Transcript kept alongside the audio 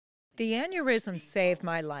The aneurysm saved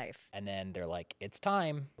my life. And then they're like, it's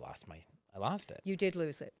time. I lost it. You did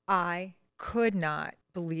lose it. I could not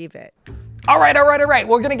believe it. All right.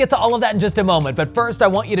 We're going to get to all of that in just a moment. But first, I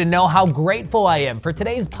want you to know how grateful I am for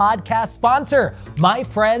today's podcast sponsor, my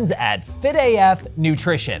friends at FitAF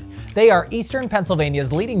Nutrition. They are Eastern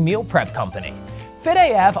Pennsylvania's leading meal prep company.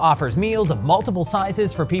 FitAF offers meals of multiple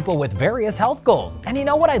sizes for people with various health goals. And you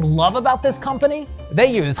know what I love about this company?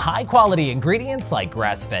 They use high-quality ingredients like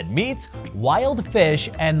grass-fed meats, wild fish,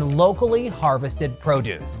 and locally harvested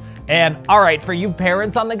produce. And all right, for you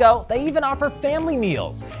parents on the go, they even offer family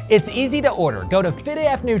meals. It's easy to order. Go to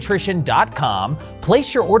fitafnutrition.com,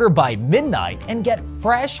 place your order by midnight, and get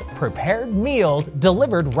fresh, prepared meals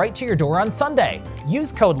delivered right to your door on Sunday.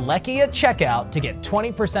 Use code Leckey at checkout to get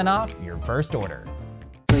 20% off your first order.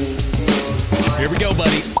 Here we go,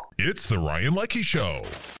 buddy. It's the Ryan Leckey Show.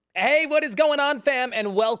 Hey, what is going on, fam?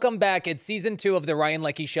 And welcome back. It's season 2 of the Ryan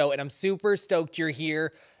Leckey Show, and I'm super stoked you're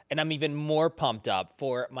here. And I'm even more pumped up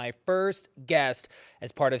for my first guest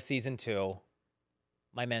as part of season 2.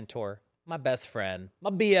 My mentor, my best friend, my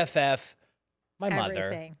BFF, my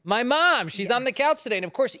mother, my mom. She's on the couch today. And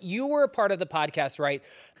of course, you were a part of the podcast, right?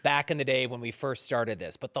 Back in the day when we first started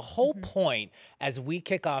this. But the whole point as we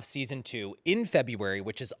kick off season 2 in February,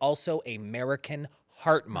 which is also American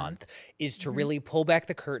Heart Month, is to really pull back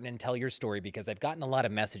the curtain and tell your story, because I've gotten a lot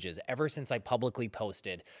of messages ever since I publicly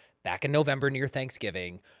posted back in November near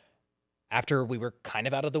Thanksgiving, after we were kind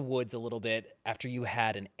of out of the woods a little bit, after you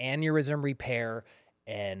had an aneurysm repair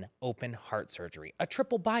and open heart surgery, a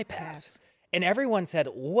triple bypass. Yes. And everyone said,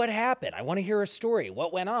 what happened? I want to hear a story.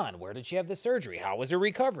 What went on? Where did she have the surgery? How was her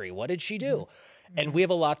recovery? What did she do? And we have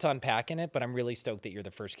a lot to unpack in it, but I'm really stoked that you're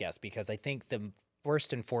the first guest, because I think the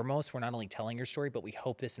first and foremost, we're not only telling your story, but we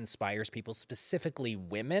hope this inspires people, specifically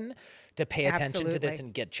women, to pay attention to this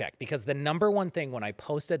and get checked. Because the number one thing when I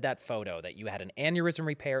posted that photo that you had an aneurysm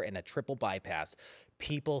repair and a triple bypass,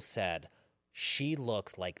 people said, she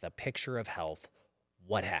looks like the picture of health.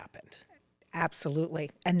 What happened?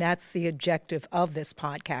 Absolutely. And that's the objective of this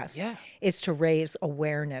podcast, is to raise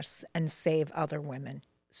awareness and save other women.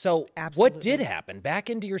 So what did happen? Back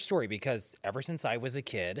into your story, because ever since I was a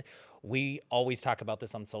kid, we always talk about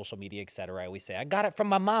this on social media, et cetera. I always say, I got it from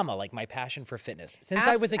my mama, like my passion for fitness. Since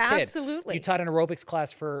I was a kid, you taught an aerobics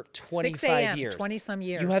class for 25 years. 20-some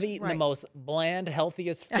years. You have eaten the most bland,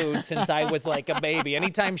 healthiest food since I was like a baby.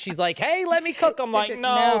 Anytime she's like, hey, let me cook, I'm like,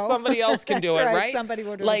 no, somebody else can do it, right? Somebody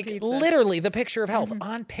ordered like pizza. Literally the picture of health.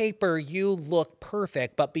 On paper, you look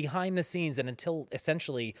perfect, but behind the scenes, and until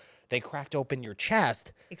essentially they cracked open your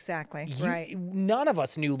chest. Exactly. None of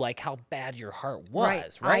us knew like how bad your heart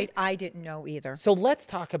was, right? I didn't know either. So let's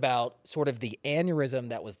talk about sort of the aneurysm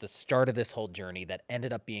that was the start of this whole journey that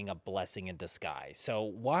ended up being a blessing in disguise. So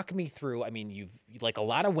walk me through. I mean, you've, like a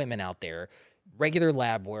lot of women out there, regular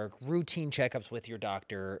lab work, routine checkups with your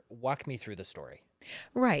doctor. Walk me through the story.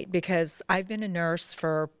 Right, because I've been a nurse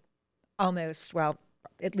for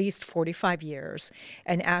at least 45 years.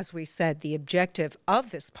 And as we said, the objective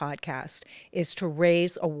of this podcast is to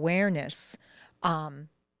raise awareness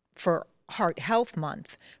for Heart Health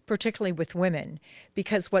Month, particularly with women,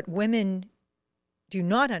 because what women do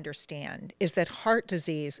not understand is that heart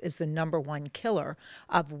disease is the number one killer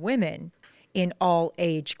of women in all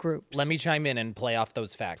age groups. Let me chime in and play off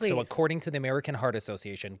those facts. Please. So according to the American Heart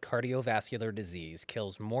Association, cardiovascular disease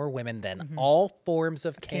kills more women than all forms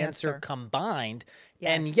of cancer combined.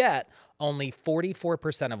 Yes. And yet only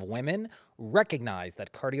 44% of women recognize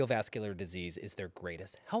that cardiovascular disease is their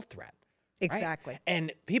greatest health threat. Exactly. Right?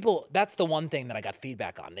 And people, that's the one thing that I got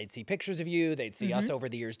feedback on. They'd see pictures of you, they'd see us over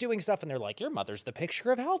the years doing stuff, and they're like, your mother's the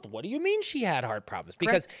picture of health. What do you mean she had heart problems?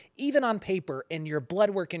 Because even on paper, in your blood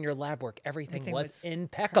work and your lab work, everything was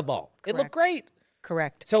impeccable. It looked great.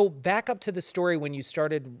 Correct. So back up to the story when you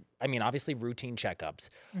started, I mean, obviously routine checkups,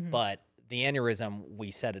 but the aneurysm, we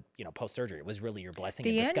said, post-surgery, it was really your blessing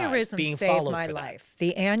in disguise. The aneurysm being saved my life.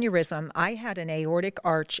 The aneurysm, I had an aortic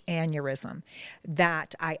arch aneurysm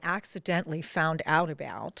that I accidentally found out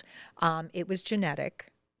about. It was genetic.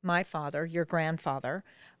 My father, your grandfather,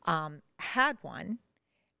 had one.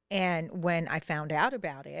 And when I found out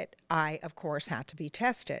about it, I, of course, had to be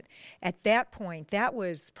tested. At that point, that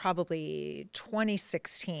was probably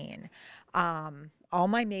 2016. All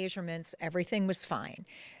my measurements, everything was fine.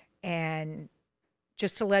 And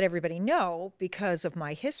just to let everybody know, because of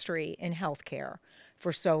my history in healthcare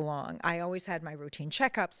for so long, I always had my routine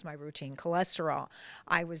checkups, my routine cholesterol.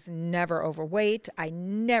 I was never overweight. I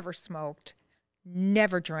never smoked,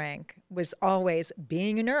 never drank, was always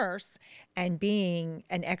being a nurse and being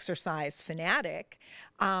an exercise fanatic.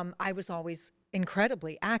 I was always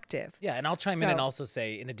incredibly active. Yeah, and I'll chime in and So- also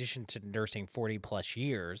say, in addition to nursing 40 plus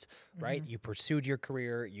years, right? You pursued your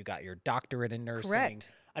career, you got your doctorate in nursing.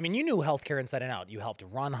 Correct. I mean, you knew healthcare inside and out. You helped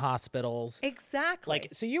run hospitals. Exactly. Like,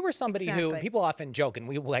 so you were somebody who Exactly. people often joke, and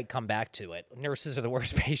we will like come back to it. Nurses are the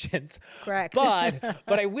worst patients. Correct.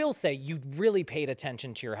 But I will say you really paid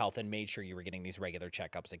attention to your health and made sure you were getting these regular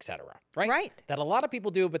checkups, et cetera. Right? Right. That a lot of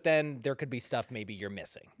people do, but then there could be stuff maybe you're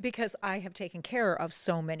missing. Because I have taken care of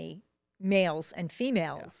so many males and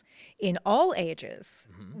females in all ages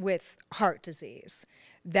with heart disease.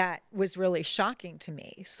 That was really shocking to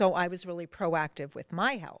me. So I was really proactive with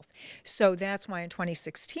my health. So that's why in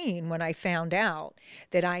 2016, when I found out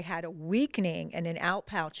that I had a weakening and an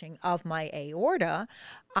outpouching of my aorta,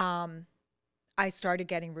 I started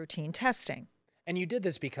getting routine testing. And you did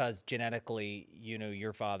this because genetically, you know,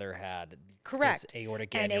 your father had Correct. this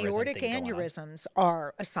aortic And aneurysm aortic thing going on. aneurysms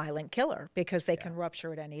are a silent killer because they can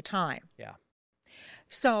rupture at any time. Yeah.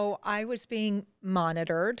 So I was being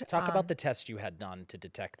monitored. Talk about the test you had done to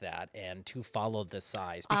detect that and to follow the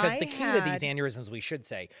size. Because the key to these aneurysms, we should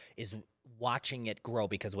say, is watching it grow,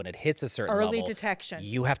 because when it hits a certain early level, detection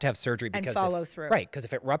you have to have surgery and because follow through. Right, because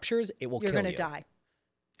if it ruptures, it will You're kill going you. to die.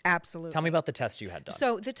 Absolutely. Tell me about the test you had done.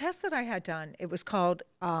 So the test that I had done, it was called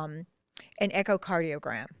an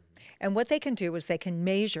echocardiogram. And what they can do is they can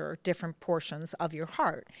measure different portions of your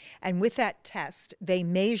heart. And with that test, they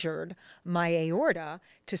measured my aorta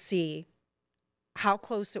to see how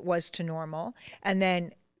close it was to normal. And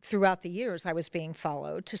then throughout the years, I was being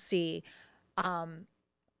followed to see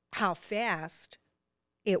how fast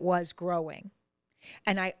it was growing.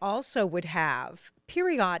 And I also would have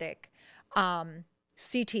periodic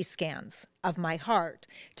CT scans of my heart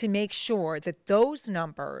to make sure that those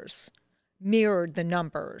numbers mirrored the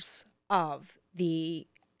numbers of the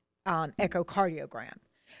echocardiogram.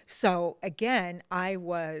 So again, I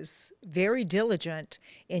was very diligent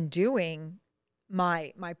in doing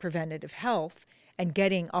my preventative health and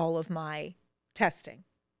getting all of my testing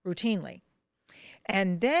routinely.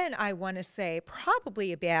 And then I want to say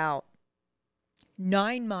probably about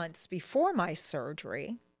 9 months before my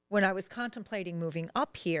surgery, when I was contemplating moving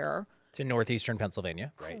up here. To northeastern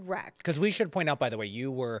Pennsylvania, right? Correct. Because we should point out, by the way,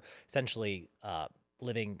 you were essentially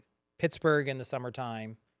living Pittsburgh in the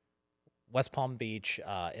summertime, West Palm Beach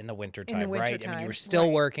in the wintertime, right? I mean, wintertime, you were still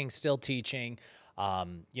right. working, still teaching.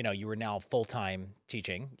 You know, you were now full-time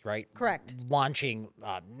teaching, right? Correct. Launching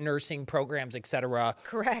nursing programs, et cetera.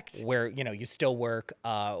 Correct. Where, you know, you still work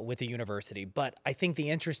with the university. But I think the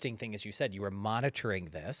interesting thing is you said you were monitoring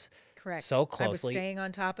this Correct. so I was closely. staying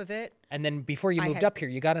on top of it. And then before you I moved had- up here,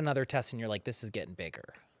 you got another test and you're like, this is getting bigger.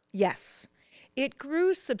 Yes. It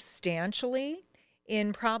grew substantially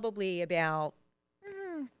in probably about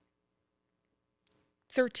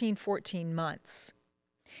 13, 14 months.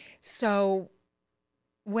 So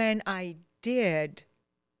when I did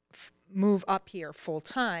move up here full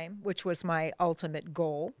time, which was my ultimate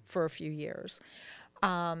goal for a few years,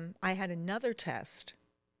 I had another test,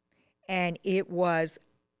 and it was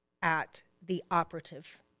at the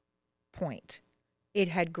operative point. It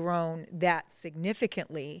had grown that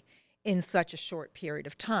significantly in such a short period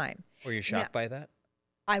of time. Were you shocked by that?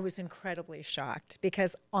 I was incredibly shocked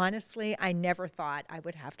because honestly, I never thought I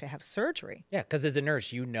would have to have surgery. Yeah, because as a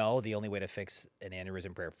nurse, you know the only way to fix an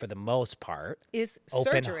aneurysm for the most part, Is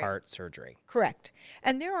open surgery. heart surgery. Correct.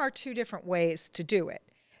 And there are two different ways to do it.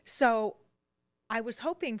 So I was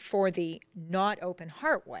hoping for the not open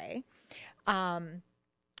heart way.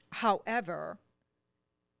 However,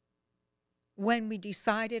 when we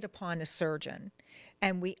decided upon a surgeon,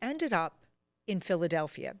 and we ended up in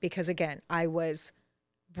Philadelphia, because again, I was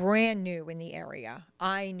brand new in the area.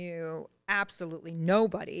 I knew absolutely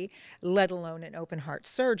nobody, let alone an open heart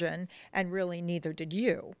surgeon, and really neither did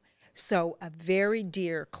you. So a very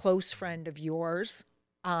dear, close friend of yours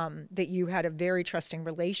that you had a very trusting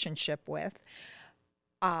relationship with,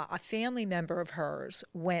 a family member of hers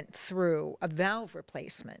went through a valve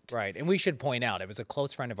replacement. Right. And we should point out, it was a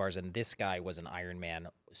close friend of ours, and this guy was an Ironman,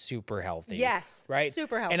 super healthy. Yes, Right?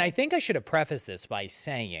 super healthy. And I think I should have prefaced this by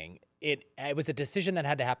saying it was a decision that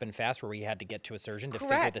had to happen fast, where we had to get to a surgeon to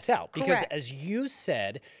figure Correct. this out. Because Correct. as you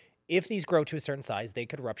said, if these grow to a certain size, they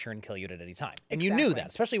could rupture and kill you at any time. And you knew Exactly. that,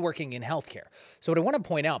 especially working in healthcare. So what I want to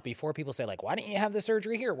point out before people say, like, why didn't you have the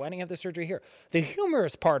surgery here? Why didn't you have the surgery here? The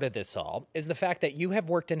humorous part of this all is the fact that you have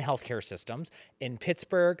worked in healthcare systems in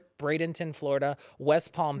Pittsburgh, Bradenton, Florida,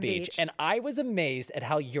 West Palm Beach. And I was amazed at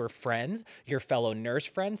how your friends, your fellow nurse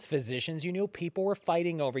friends, physicians you knew, people were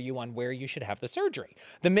fighting over you on where you should have the surgery.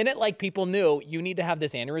 The minute, like, people knew you need to have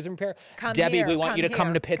this aneurysm repair, Come Debbie, here, we want come you to come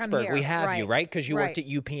here, to come Pittsburgh. We here. have you, Right, right? Because you worked right. at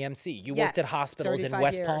UPMC. see. You Yes, worked at hospitals in 35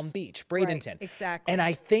 West Palm years. Beach, Right, Bradenton. exactly. And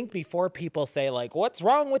I think before people say like, what's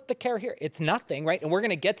wrong with the care here? It's nothing, right? And we're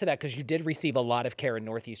going to get to that because you did receive a lot of care in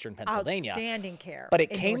northeastern Pennsylvania. Outstanding care. But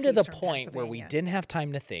it in came to the northeastern point where we Pennsylvania. didn't have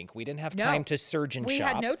time to think. We didn't have No. time to surgeon We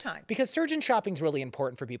shop. had no time. Because surgeon shopping is really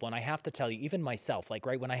important for people. And I have to tell you, even myself, like,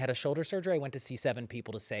 right, when I had a shoulder surgery, I went to see 7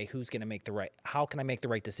 people to say, how can I make the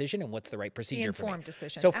right decision and what's the right procedure for me? Informed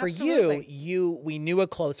decision. So for Absolutely. we knew a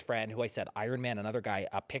close friend who I said, Iron Man, another guy,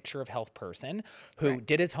 a picture of health person who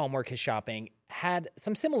did his homework, his shopping, had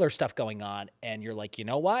some similar stuff going on. And you're like, you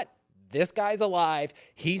know what? This guy's alive.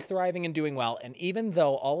 He's thriving and doing well. And even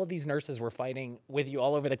though all of these nurses were fighting with you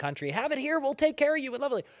all over the country, have it here, we'll take care of you.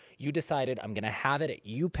 Lovely. You decided, I'm going to have it at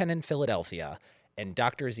UPenn in Philadelphia. And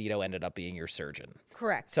Dr. Zito ended up being your surgeon.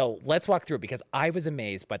 Correct. So let's walk through it because I was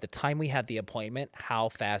amazed by the time we had the appointment, how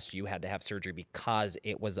fast you had to have surgery because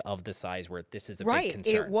it was of the size where this is a big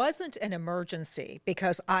concern. It wasn't an emergency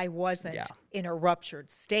because I wasn't Yeah. in a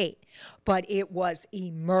ruptured state, but it was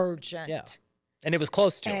emergent. Yeah. And it was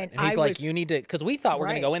close to And it. And he's I like, was- you need to, because we thought we're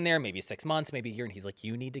going Right. to go in there maybe 6 months, maybe a year. And he's like,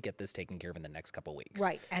 you need to get this taken care of in the next couple of weeks.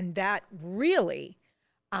 Right. And that really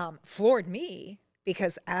floored me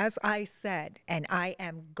because, as I said, and I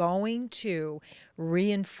am going to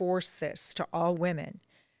reinforce this to all women,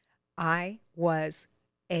 I was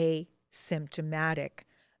asymptomatic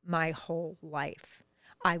my whole life.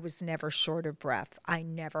 I was never short of breath. I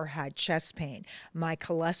never had chest pain. My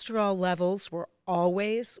cholesterol levels were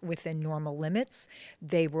always within normal limits.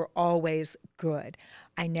 They were always good.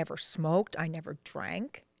 I never smoked. I never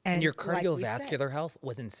drank. And your like we said- cardiovascular health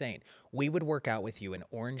was insane. We would work out with you in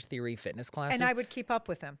Orange Theory fitness classes. and I would keep up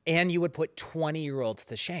with them. And you would put 20-year-olds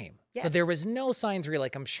to shame. So Yes. there was no signs where you're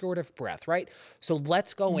like, I'm short of breath, right? So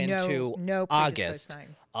let's go into no predisposed August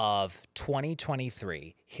signs. of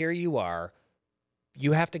 2023. Here you are.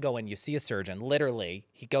 You have to go in, you see a surgeon. Literally,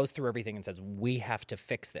 he goes through everything and says, we have to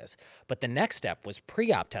fix this. But the next step was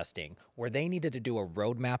pre-op testing, where they needed to do a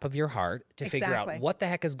roadmap of your heart to figure out Exactly. what the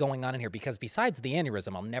heck is going on in here. Because besides the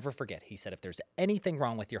aneurysm, I'll never forget, he said, if there's anything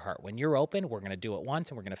wrong with your heart, when you're open, we're going to do it once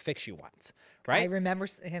and we're going to fix you once, I right? remember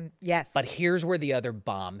him, yes. But here's where the other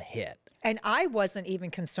bomb hit. And I wasn't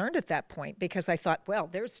even concerned at that point because I thought, well,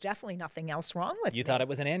 there's definitely nothing else wrong with You me. thought it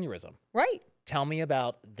was an aneurysm. Right. Tell me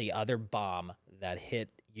about the other bomb that hit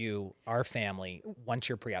you, our family, once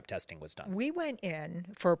your pre-op testing was done. We went in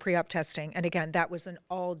for pre-op testing, and again, that was an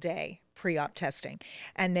all-day pre-op testing,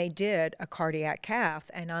 and they did a cardiac cath,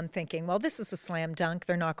 and I'm thinking, well, this is a slam dunk.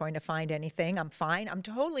 They're not going to find anything. I'm fine. I'm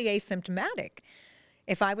totally asymptomatic.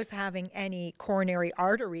 If I was having any coronary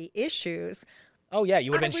artery issues, Oh yeah, you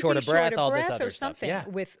would I have been short of breath, all this other or stuff. something Yeah.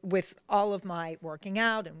 with all of my working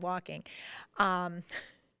out and walking. And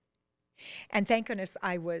thank goodness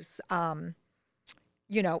I was,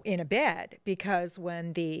 in a bed because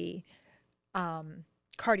when the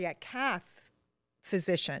cardiac cath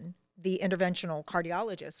physician, the interventional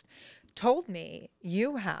cardiologist, told me,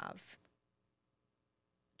 you have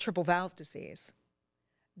triple valve disease,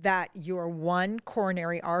 that your one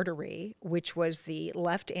coronary artery, which was the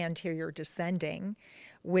left anterior descending,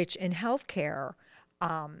 which in healthcare,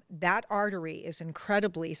 that artery is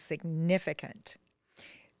incredibly significant.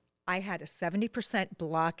 I had a 70%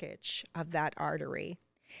 blockage of that artery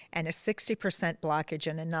and a 60% blockage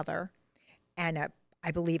in another, and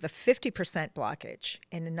I believe a 50% blockage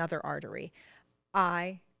in another artery.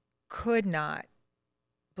 I could not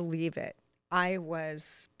believe it. I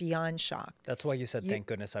was beyond shocked. That's why you said, thank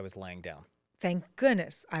goodness I was laying down. Thank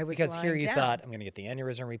goodness I was Because lying here you down. thought, I'm going to get the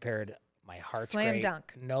aneurysm repaired. My heart's Slam great.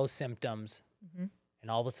 dunk. No symptoms. And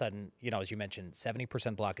all of a sudden, as you mentioned, 70%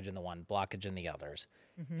 blockage in the one, blockage in the others.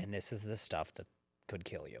 And this is the stuff that could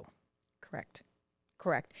kill you. Correct.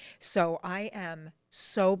 So I am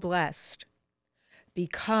so blessed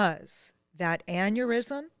because that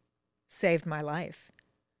aneurysm saved my life.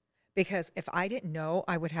 Because if I didn't know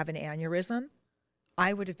I would have an aneurysm,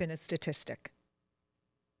 I would have been a statistic.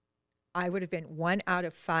 I would have been 1 out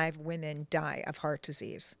of 5 women die of heart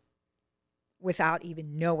disease. Without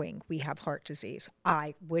even knowing we have heart disease,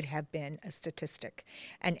 I would have been a statistic.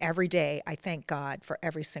 And every day I thank God for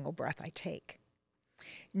every single breath I take.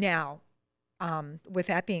 Now, with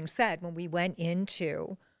that being said, when we went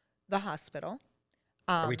into the hospital,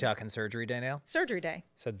 Are we talking surgery day now? surgery day,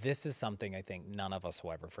 So this is something I think none of us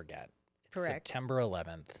will ever forget. It's Correct. September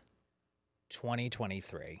 11th,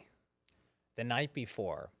 2023. The night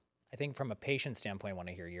before, I think from a patient standpoint, I want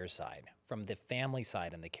to hear your side. From the family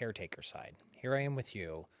side and the caretaker side, here I am with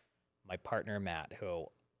you, my partner Matt, who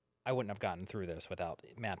I wouldn't have gotten through this without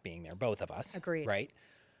Matt being there, both of us. Agreed. Right?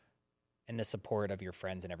 And the support of your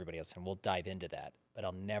friends and everybody else, and we'll dive into that. But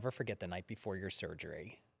I'll never forget the night before your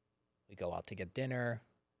surgery We go out to get dinner,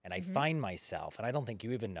 and I find myself, and I don't think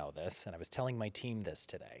you even know this, and I was telling my team this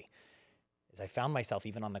today, is I found myself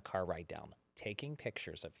even on the car ride down, taking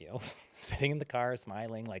pictures of you, sitting in the car,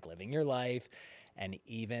 smiling, like living your life. And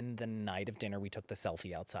even the night of dinner, we took the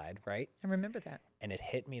selfie outside, right? I remember that. And it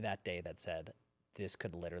hit me that day that said, this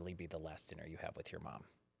could literally be the last dinner you have with your mom.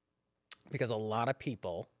 Because a lot of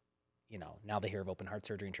people, you know, now they hear of open heart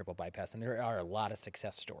surgery and triple bypass, and there are a lot of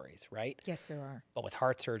success stories, right? Yes, there are. But with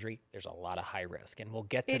heart surgery, there's a lot of high risk. And we'll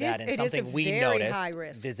get to It that is- in it is a something we very noticed high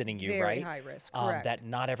risk. visiting you, Very right? high risk, correct. That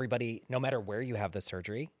not everybody, no matter where you have the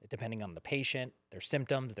surgery, depending on the patient, their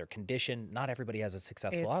symptoms, their condition, not everybody has a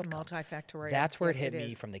successful It's outcome. multifactorial. That's where Yes, it hit it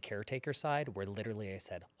me is. from the caretaker side, where literally I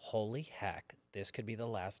said, holy heck, this could be the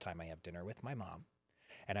last time I have dinner with my mom.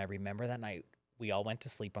 And I remember that night, we all went to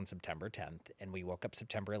sleep on September 10th, and we woke up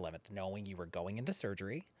September 11th knowing you were going into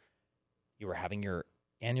surgery, you were having your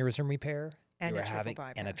aneurysm repair, And you a were triple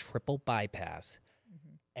having and a bypass. triple bypass.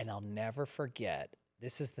 And I'll never forget,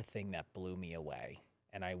 this is the thing that blew me away.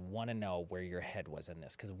 And I want to know where your head was in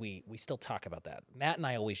this, because we still talk about that. Matt and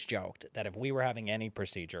I always joked that if we were having any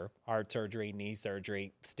procedure, heart surgery, knee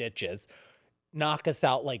surgery, stitches, knock us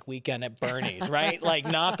out like Weekend at Bernie's, right? Like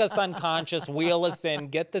knock us unconscious, wheel us in,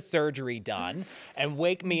 get the surgery done, and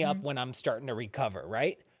wake me up when I'm starting to recover,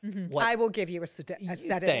 right? What I will give you a sedative.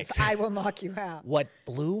 thanks. I will knock you out. What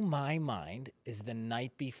blew my mind is the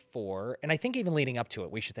night before, and I think even leading up to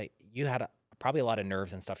it, we should say you had probably a lot of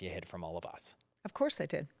nerves and stuff you hid from all of us, Of course I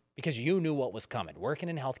did. because you knew what was coming. Working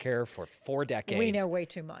in healthcare for 4 decades. We know way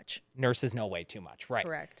too much. Nurses know way too much, right?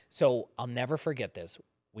 Correct. So I'll never forget this.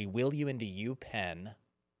 We wheel you into UPenn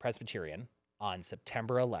Presbyterian on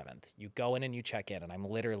September 11th. You go in and you check in, and I'm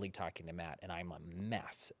literally talking to Matt, and I'm a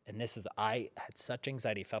mess. And this is, I had such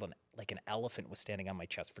anxiety, felt like an elephant was standing on my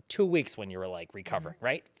chest for 2 weeks when you were like recovering,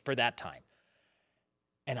 right? For that time.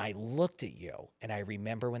 And I looked at you, and I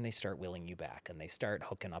remember when they start wheeling you back and they start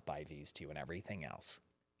hooking up IVs to you and everything else.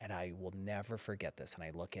 And I will never forget this. And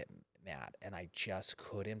I look at Matt, and I just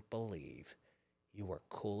couldn't believe you were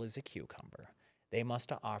cool as a cucumber. They must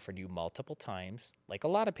have offered you multiple times, like a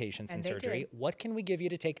lot of patients And in they surgery. did. What can we give you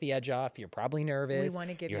to take the edge off? You're probably nervous.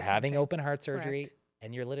 wanna give You're you having something. open heart surgery, Correct.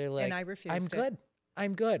 and you're literally And like, I refused I'm it. good.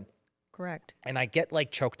 I'm good. Correct. And I get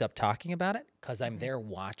like choked up talking about it because I'm there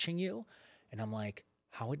watching you, and I'm like,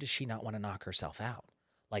 how does she not want to knock herself out?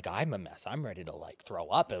 Like, I'm a mess. I'm ready to like throw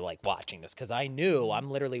up and like watching this, because I knew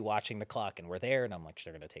I'm literally watching the clock, and we're there, and I'm like,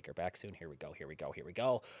 they're gonna take her back soon. Here we go. Here we go. Here we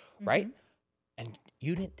go. Right? And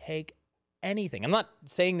you didn't take anything. I'm not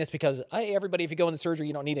saying this because, hey, everybody, if you go into surgery,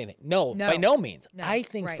 you don't need anything. No, No. by no means. No, I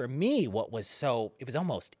think right. for me, what was it was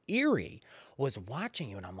almost eerie, was watching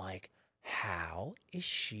you, and I'm like, how is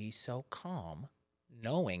she so calm,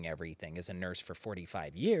 knowing everything as a nurse for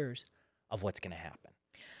 45 years of what's going to happen?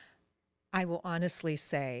 I will honestly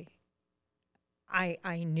say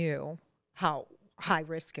I knew how high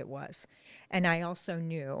risk it was. And I also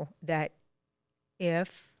knew that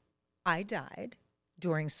if I died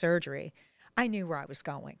during surgery, I knew where I was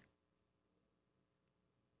going.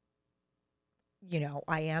 You know,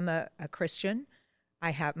 I am a Christian.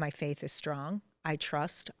 My faith is strong. I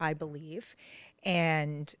trust, I believe,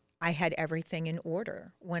 and I had everything in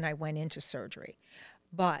order when I went into surgery.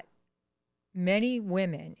 But many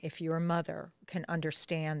women, if you're a mother, can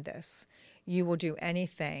understand this. You will do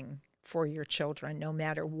anything for your children, no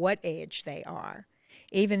matter what age they are.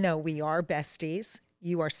 Even though we are besties,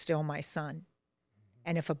 you are still my son.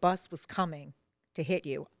 And if a bus was coming to hit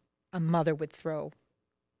you, a mother would throw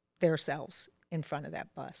themselves in front of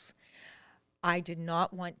that bus. I did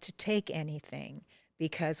not want to take anything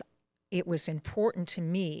because it was important to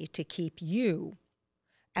me to keep you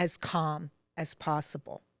as calm as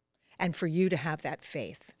possible and for you to have that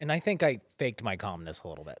faith. And I think I faked my calmness a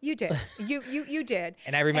little bit. You did. You did.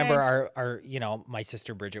 And I remember And- our my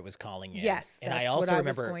sister Bridget was calling in. Yes, and I that's also what I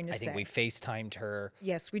was remember, going to I think say. we FaceTimed her.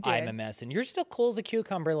 Yes, we I'm did. a mess, and you're still cool as a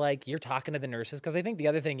cucumber. Like, you're talking to the nurses, because I think the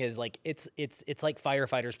other thing is, like, it's like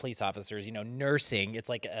firefighters, police officers. You know, nursing. It's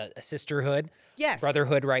like a sisterhood, Yes.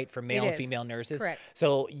 brotherhood, right, for male and is. female nurses. Correct.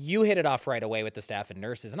 So you hit it off right away with the staff and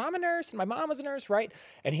nurses, and I'm a nurse, and my mom was a nurse, right?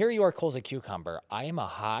 And here you are, cool as a cucumber. I am a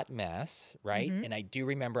hot mess, right? And I do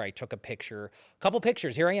remember I took a couple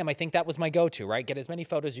pictures. Here I am. I think that was my go-to, right? Get as many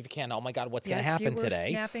photos as you can. Oh my God, what's going to Yes, you happen were today?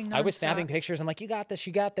 snapping I was snapping nonstop. pictures. I'm like, you got this,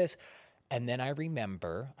 you got this. And then I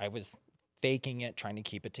remember I was faking it, trying to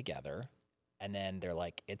keep it together. And then they're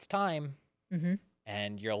like, it's time. And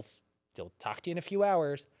they'll talk to you in a few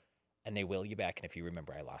hours. And they wheel you back. And if you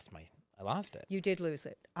remember, I lost it. You did lose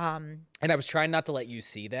it. And I was trying not to let you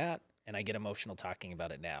see that. And I get emotional talking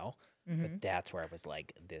about it now. But that's where I was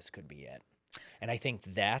like, this could be it. And I think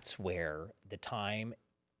that's where the time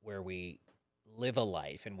where we live a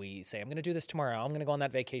life and we say, I'm going to do this tomorrow, I'm going to go on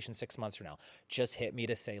that vacation 6 months from now, just hit me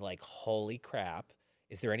to say like, holy crap,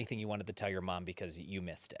 is there anything you wanted to tell your mom because you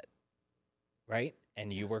missed it? Right?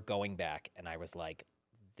 And you were going back and I was like,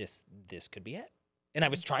 this could be it. And I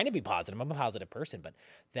was trying to be positive. I'm a positive person, but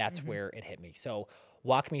that's where it hit me. So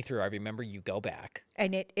walk me through. I remember you go back.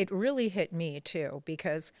 And it really hit me too,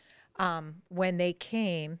 because when they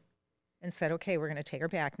came and said, okay, we're going to take her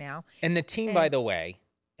back now. And the team, by the way,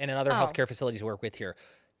 and in other healthcare facilities we work with here,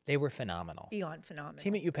 they were phenomenal. Beyond phenomenal.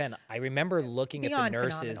 Team at UPenn, I remember looking at the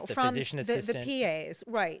nurses, the physician assistant. The PAs,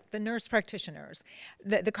 right, the nurse practitioners,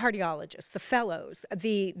 the cardiologists, the fellows,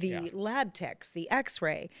 the lab techs, the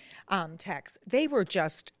x-ray techs. They were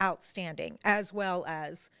just outstanding, as well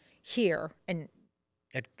as here and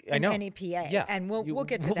I know. any PA. Yeah. And we'll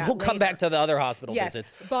get to that We'll come back to the other hospital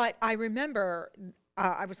visits. But I remember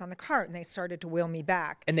I was on the cart and they started to wheel me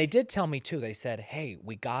back. And they did tell me too, they said, hey,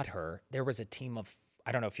 we got her. There was a team of,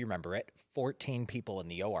 I don't know if you remember it, 14 people in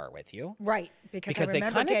the OR with you. Right. Because I they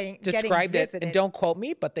remember kind of described it, and don't quote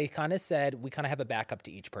me, but they kind of said, we kind of have a backup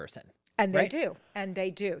to each person. And they do. And they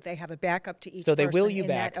do. They have a backup to each so they person wheel you in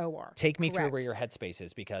back. that OR. Take me through Correct. where your headspace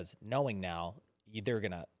is, because knowing now they're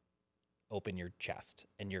going to open your chest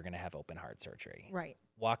and you're going to have open heart surgery. Right.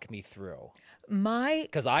 Walk me through.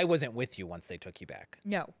 Because I wasn't with you once they took you back.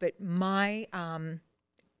 No, but my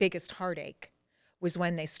biggest heartache was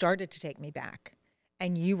when they started to take me back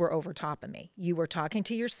and you were over top of me. You were talking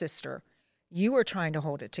to your sister. You were trying to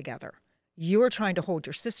hold it together. You were trying to hold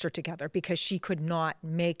your sister together because she could not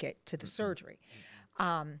make it to the surgery.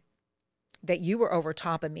 That you were over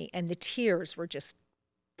top of me and the tears were just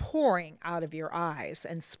pouring out of your eyes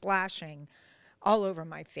and splashing all over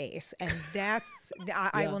my face. And that's,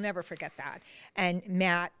 I will never forget that. And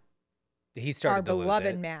Matt, he started our to lose beloved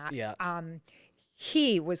it. Matt, Yeah.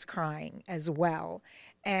 he was crying as well.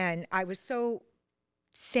 And I was so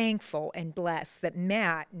thankful and blessed that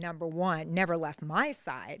Matt, number one, never left my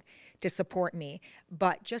side to support me.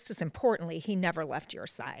 But just as importantly, he never left your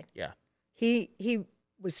side. Yeah. He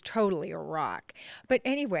was totally a rock. But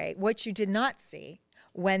anyway, what you did not see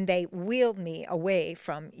when they wheeled me away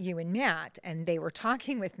from you and Matt and they were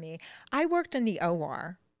talking with me, I worked in the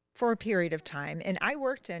OR for a period of time and I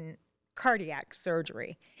worked in cardiac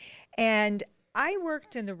surgery. And I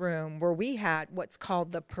worked in the room where we had what's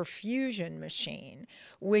called the perfusion machine,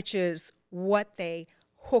 which is what they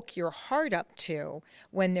hook your heart up to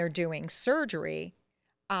when they're doing surgery.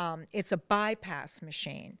 It's a bypass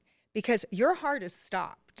machine because your heart is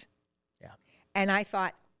stopped. Yeah. And I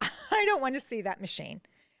thought, I don't want to see that machine.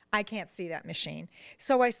 I can't see that machine.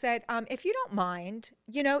 So I said, if you don't mind,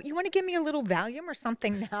 you want to give me a little Valium or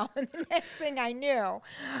something now? And the next thing I knew,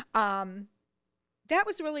 that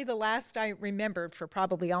was really the last I remembered for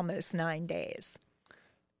probably almost 9 days.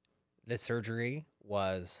 The surgery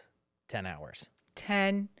was 10 hours.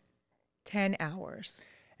 10 hours.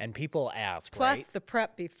 And people ask, Plus right? the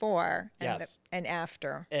prep before and, Yes. and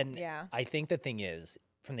after. And yeah. I think the thing is,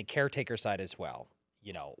 from the caretaker side as well,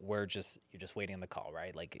 you're just waiting on the call,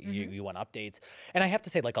 right? Like you want updates. And I have to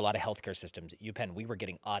say, like a lot of healthcare systems at UPenn, we were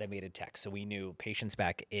getting automated texts. So we knew patients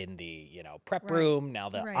back in the, prep room, now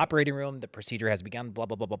the operating room, the procedure has begun, blah,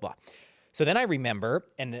 blah, blah, blah, blah. So then I remember,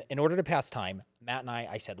 and in order to pass time, Matt and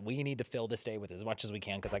I said, we need to fill this day with as much as we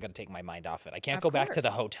can because I got to take my mind off it. I can't go back to the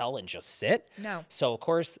hotel and just sit. No. So, of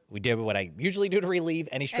course, we did what I usually do to relieve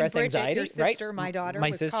any stress, and Bridget, anxiety, your sister, right? my daughter, my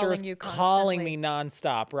was sister calling was you calling constantly. me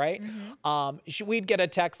nonstop, right? We'd get a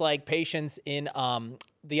text like patients in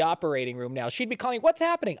the operating room now. She'd be calling, what's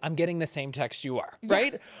happening? I'm getting the same text you are,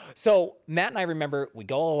 right? So Matt and I remember we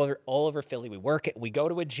go all over Philly. We go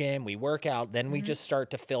to a gym, we work out, then we just start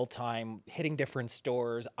to fill time, hitting different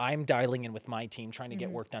stores. I'm dialing in with my team, trying to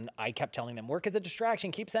get work done. I kept telling them, work is a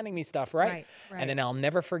distraction. Keep sending me stuff, right? And then I'll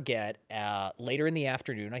never forget, later in the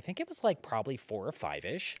afternoon, I think it was like probably 4 or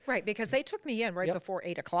 5-ish. Right, because they took me in right before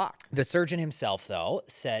 8 o'clock. The surgeon himself, though,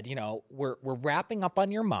 said, we're wrapping up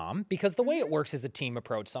on your mom because the way it works is a team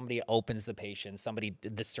approach. Somebody opens the patient,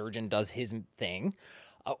 the surgeon does his thing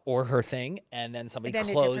or her thing, and then somebody And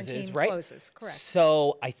then closes, a different team right? closes, correct.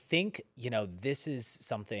 So I think, this is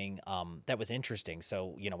something that was interesting.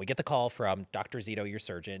 So, we get the call from Dr. Zito, your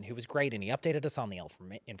surgeon, who was great, and he updated us on the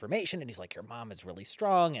information, and he's like, your mom is really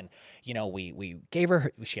strong, and, we gave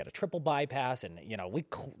her, she had a triple bypass, and,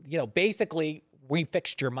 basically we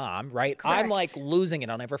fixed your mom, right? Correct. I'm like losing it.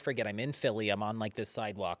 I'll never forget. I'm in Philly. I'm on like this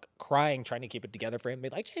sidewalk crying, trying to keep it together for him. Be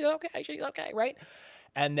like, she's okay, right?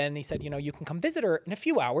 And then he said, you can come visit her in a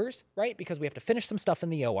few hours, right? Because we have to finish some stuff in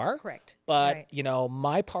the OR. Correct. But, Right.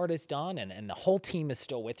 my part is done and the whole team is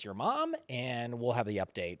still with your mom and we'll have the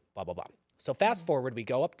update, blah, blah, blah. So fast forward, we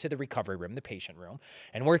go up to the recovery room, the patient room,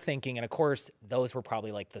 and we're thinking, and of course, those were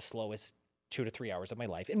probably like the slowest 2 to 3 hours of my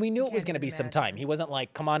life. And we knew it was Can't going to even be some time. imagine. He wasn't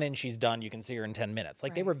like, come on in, she's done. You can see her in 10 minutes.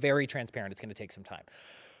 Like they Right. were very transparent. It's going to take some time.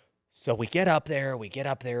 So we get up there,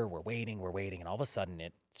 we're waiting. And all of a sudden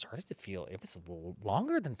it started to feel, it was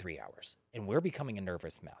longer than 3 hours. And we're becoming a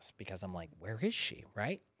nervous mess because I'm like, where is she?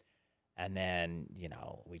 Right. And then,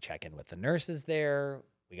 we check in with the nurses there.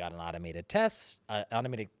 We got an automated text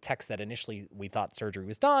that initially we thought surgery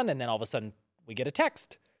was done. And then all of a sudden we get a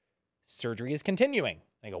text. Surgery is continuing.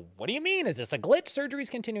 And I go, what do you mean? Is this a glitch? Surgery is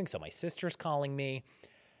continuing. So my sister's calling me.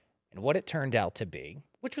 And what it turned out to be,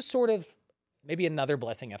 which was sort of maybe another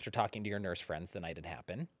blessing after talking to your nurse friends the night it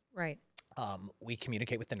happened. Right. We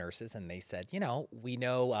communicate with the nurses and they said, we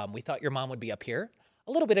know, we thought your mom would be up here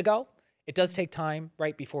a little bit ago. It does take time,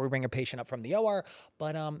 right, before we bring a patient up from the OR,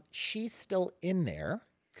 but she's still in there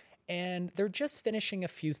and they're just finishing a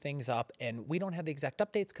few things up and we don't have the exact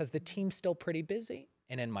updates because the team's still pretty busy.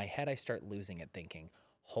 And in my head, I start losing it thinking,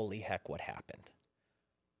 holy heck, what happened?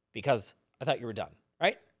 Because I thought you were done,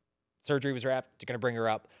 right? Surgery was wrapped. You're going to bring her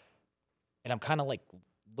up. And I'm kind of like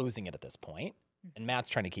losing it at this point. And Matt's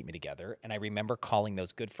trying to keep me together. And I remember calling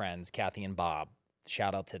those good friends, Kathy and Bob.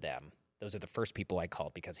 Shout out to them. Those are the first people I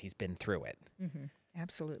called because he's been through it. Mm-hmm.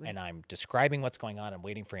 Absolutely. And I'm describing what's going on. I'm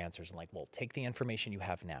waiting for answers. I'm like, well, take the information you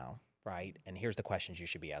have now, right? And here's the questions you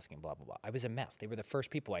should be asking, blah, blah, blah. I was a mess. They were the first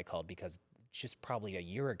people I called because just probably a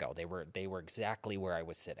year ago, they were exactly where I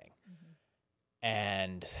was sitting. Mm-hmm.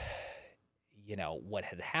 And what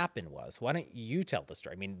had happened was, why don't you tell the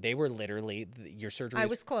story? I mean, they were literally, your surgery. I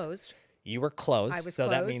was closed. You were closed. I was so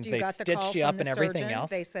closed. that means You they got the stitched call you from up the and everything surgeon. else.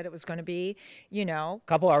 They said it was going to be, A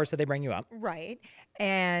couple hours did they bring you up? Right.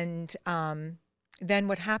 And then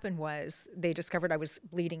what happened was they discovered I was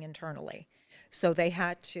bleeding internally. So they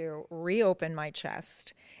had to reopen my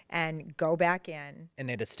chest and go back in. And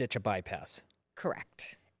they had to stitch a bypass.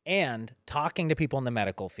 Correct. And talking to people in the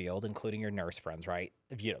medical field, including your nurse friends, right?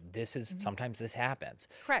 This is, sometimes this happens.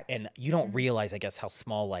 Correct. And you don't realize, I guess, how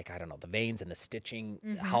small, the veins and the stitching,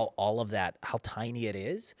 how all of that, how tiny it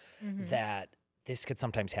is, that this could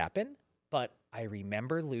sometimes happen. But I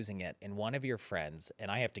remember losing it in one of your friends, and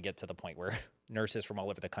I have to get to the point where nurses from all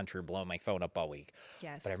over the country are blowing my phone up all week.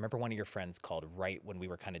 Yes. But I remember one of your friends called right when we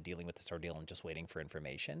were kind of dealing with this ordeal and just waiting for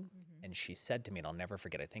information. And she said to me, and I'll never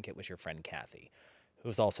forget, I think it was your friend Kathy,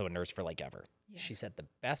 who's also a nurse for ever. Yes. She said the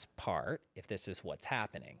best part, if this is what's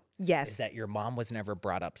happening, Yes. is that your mom was never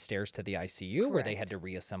brought upstairs to the ICU where they had to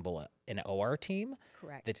reassemble an OR team.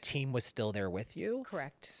 Correct. The team was still there with you.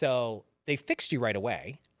 Correct. So they fixed you right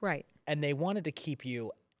away. Right. And they wanted to keep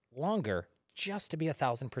you longer just to be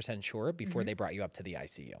 1,000% sure before they brought you up to the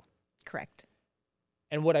ICU. Correct.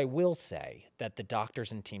 And what I will say that the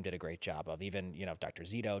doctors and team did a great job of, even, Dr.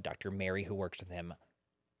 Zito, Dr. Mary, who works with him,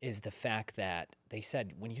 is the fact that they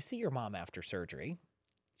said, when you see your mom after surgery,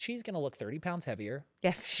 she's going to look 30 pounds heavier.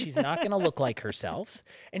 Yes. She's not going to look like herself,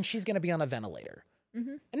 and she's going to be on a ventilator.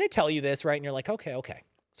 Mm-hmm. And they tell you this, right? And you're like, okay.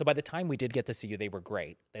 So by the time we did get to see you, they were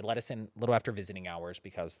great. They let us in a little after visiting hours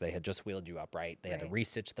because they had just wheeled you up, right? They had to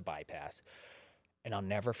restitch the bypass. And I'll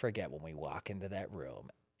never forget when we walk into that room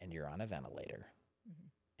and you're on a ventilator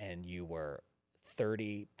and you were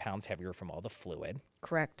 30 pounds heavier from all the fluid.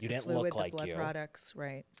 Correct. You The didn't fluid, look the like blood you. products,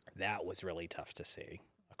 right. That was really tough to see.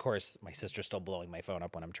 Of course, my sister's still blowing my phone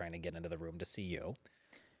up when I'm trying to get into the room to see you.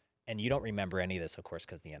 And you don't remember any of this, of course,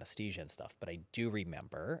 because the anesthesia and stuff. But I do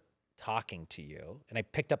remember talking to you. And I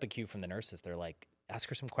picked up a cue from the nurses. They're like, ask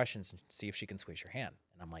her some questions and see if she can squeeze your hand.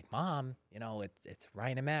 And I'm like, Mom, it's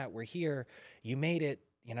Ryan and Matt. We're here. You made it.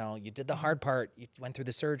 You did the hard part. You went through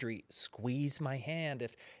the surgery. Squeeze my hand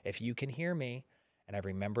if you can hear me. And I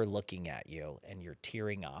remember looking at you and you're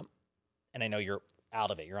tearing up. And I know you're out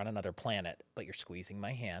of it. You're on another planet, but you're squeezing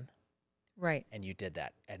my hand. Right. And you did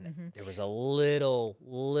that. And there was a little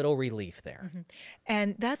relief there. Mm-hmm.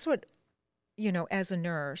 And that's what, as a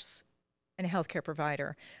nurse and a healthcare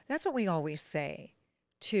provider, that's what we always say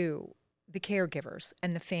to the caregivers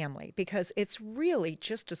and the family, because it's really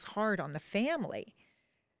just as hard on the family.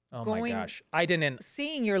 Oh my gosh. I didn't.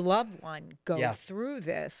 Seeing your loved one go Yeah. through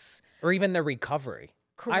this. Or even the recovery.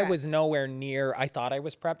 I was Correct. nowhere near. I thought I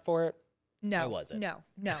was prepped for it. No, I wasn't.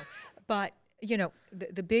 No. But,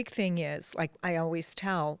 the big thing is, like I always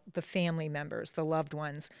tell the family members, the loved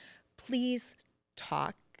ones, please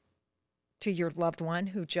talk to your loved one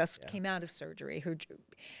who just came out of surgery,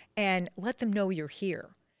 and let them know you're here,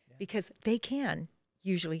 because they can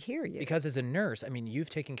usually hear you. Because as a nurse, I mean, you've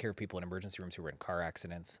taken care of people in emergency rooms who were in car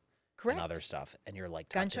accidents Correct. and other stuff, and you're like,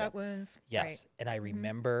 talk to Gunshot them. wounds. Yes. Right. And I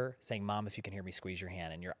remember saying, Mom, if you can hear me, squeeze your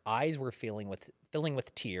hand. And your eyes were filling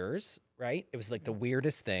with tears, right? It was like the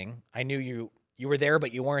weirdest thing. I knew you were there,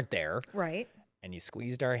 but you weren't there. Right. And you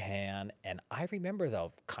squeezed our hand. And I remember,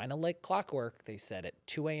 though, kind of like clockwork, they said at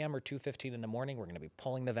 2 a.m. or 2:15 in the morning, we're going to be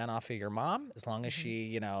pulling the vent off of your mom. As long as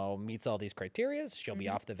she, meets all these criteria, she'll be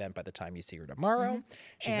off the vent by the time you see her tomorrow.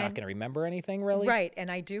 She's not going to remember anything, really. Right. And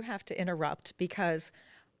I do have to interrupt because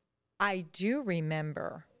I do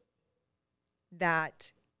remember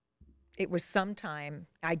that it was sometime,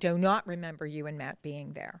 I do not remember you and Matt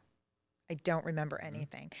being there. I don't remember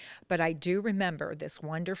anything. But I do remember this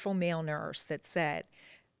wonderful male nurse that said,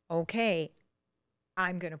 okay,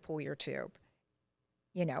 I'm going to pull your tube.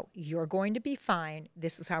 You're going to be fine.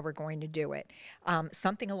 This is how we're going to do it.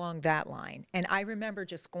 Something along that line. And I remember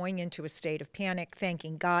just going into a state of panic,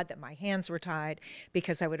 thanking God that my hands were tied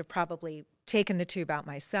because I would have probably taken the tube out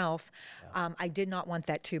myself. Yeah. I did not want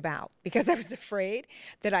that tube out because I was afraid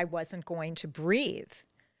that I wasn't going to breathe.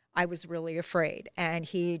 I was really afraid. And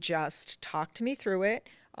he just talked me through it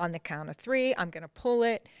on the count of 3. I'm going to pull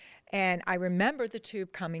it. And I remember the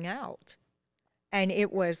tube coming out. And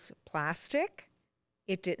it was plastic.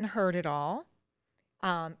 It didn't hurt at all.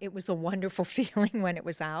 It was a wonderful feeling when it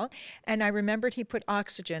was out. And I remembered he put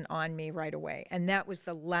oxygen on me right away. And that was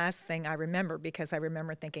the last thing I remember because I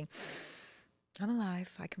remember thinking, I'm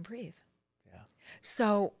alive. I can breathe. Yeah.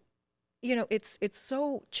 So, it's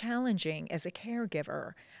so challenging as a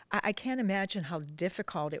caregiver. I can't imagine how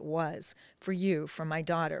difficult it was for you, for my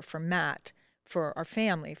daughter, for Matt, for our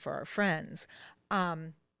family, for our friends.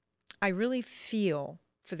 I really feel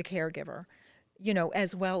for the caregiver,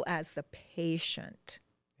 as well as the patient.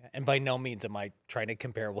 And by no means am I trying to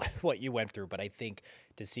compare what you went through, but I think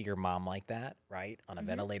to see your mom like that, right, on a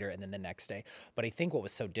ventilator and then the next day. But I think what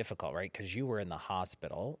was so difficult, right, because you were in the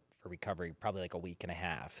hospital for recovery probably like a week and a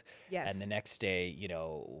half. Yes. And the next day,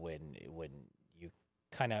 when you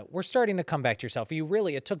kind of were starting to come back to yourself,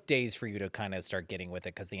 it took days for you to kind of start getting with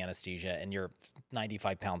it because the anesthesia and you're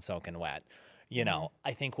 95 pounds soaking wet.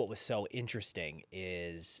 I think what was so interesting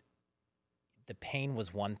is the pain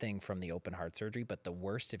was one thing from the open heart surgery, but the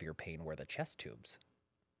worst of your pain were the chest tubes.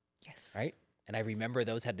 Yes. Right? And I remember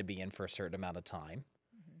those had to be in for a certain amount of time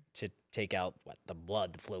to take out the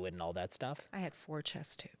blood, the fluid, and all that stuff. I had 4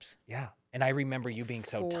 chest tubes. Yeah. And I remember you being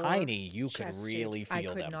so tiny, you could really feel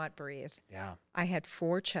them. I could not breathe. Yeah. I had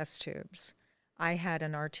 4 chest tubes. I had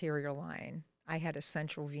an arterial line. I had a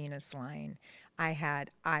central venous line. I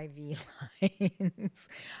had IV lines.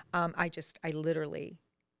 I literally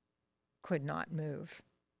could not move.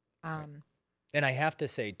 And I have to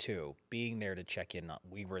say, too, being there to check in,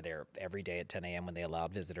 we were there every day at 10 a.m. when they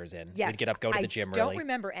allowed visitors in. Yes. We'd get up, go to the gym I early. don't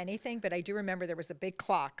remember anything, but I do remember there was a big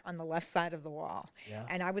clock on the left side of the wall. Yeah.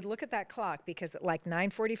 And I would look at that clock because at like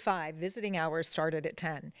 9:45, visiting hours started at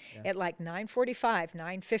 10. Yeah. At like 9:45,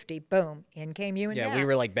 9:50, boom, in came you and Matt. we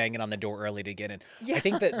were like banging on the door early to get in. Yeah. I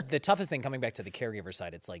think that the toughest thing coming back to the caregiver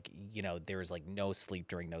side, it's like, there was like no sleep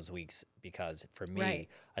during those weeks because for me,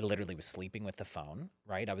 I literally was sleeping with the phone,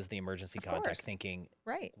 right? I was the emergency contact thinking,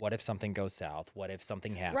 what if something goes south? What if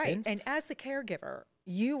something happens? Right. And as the caregiver,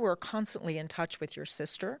 you were constantly in touch with your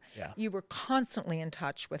sister. Yeah. You were constantly in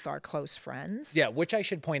touch with our close friends. Yeah, which I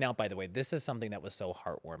should point out, by the way, this is something that was so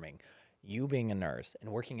heartwarming. You being a nurse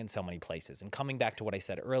and working in so many places and coming back to what I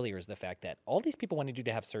said earlier is the fact that all these people wanted you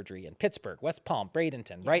to have surgery in Pittsburgh, West Palm,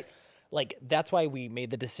 Bradenton, right? Like, that's why we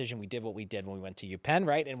made the decision. We did what we did when we went to UPenn,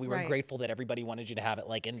 right? And we were grateful that everybody wanted you to have it,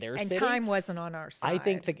 like, in their city. And time wasn't on our side. I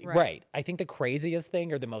think I think the craziest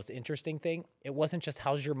thing or the most interesting thing, it wasn't just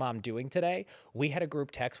how's your mom doing today. We had a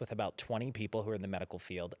group text with about 20 people who are in the medical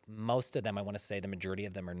field. Most of them, I want to say the majority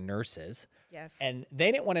of them are nurses. Yes. And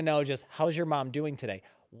they didn't want to know just how's your mom doing today.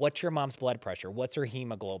 What's your mom's blood pressure? What's her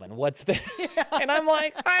hemoglobin? What's this? And I'm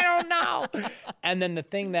like, I don't know. And then the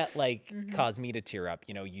thing that caused me to tear up,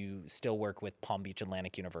 you still work with Palm Beach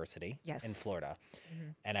Atlantic University in Florida.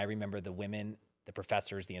 And I remember the women, the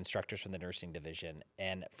professors, the instructors from the nursing division,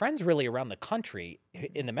 and friends really around the country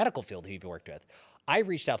in the medical field who you've worked with. I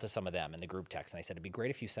reached out to some of them in the group text and I said, it'd be great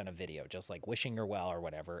if you sent a video, just like wishing her well or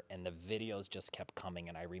whatever. And the videos just kept coming.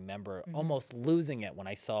 And I remember almost losing it when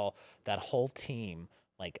I saw that whole team,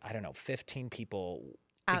 15 people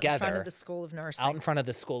together. Out in front of the School of Nursing. Out in front of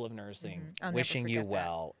the School of Nursing, wishing you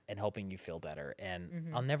well and hoping you feel better.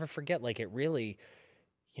 And I'll never forget, it really,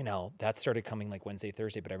 that started coming like Wednesday,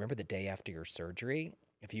 Thursday. But I remember the day after your surgery,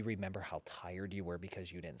 if you remember how tired you were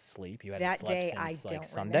because you didn't sleep. You hadn't slept since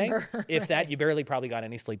Sunday. Remember. If that, you barely probably got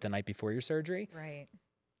any sleep the night before your surgery. Right.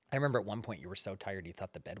 I remember at one point you were so tired you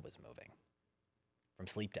thought the bed was moving from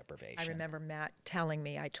sleep deprivation. I remember Matt telling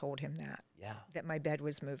me, I told him that my bed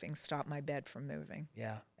was moving, stop my bed from moving.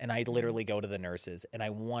 Yeah. And I literally go to the nurses, and I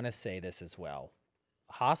want to say this as well.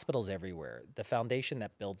 Hospitals everywhere, the foundation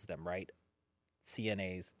that builds them, right?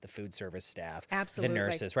 CNAs, the food service staff, Absolutely. the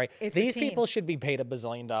nurses, right? It's a These team. people should be paid $1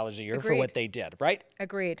 bazillion a year for Agreed. what they did, right?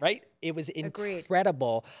 Agreed. Right? It was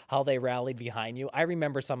incredible how they rallied behind you. I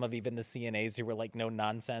remember some of even the CNAs who were like, no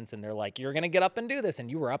nonsense. And they're like, you're going to get up and do this. And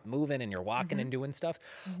you were up moving and you're walking and doing stuff.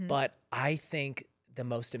 But I think the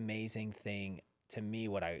most amazing thing to me,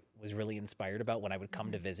 what I was really inspired about when I would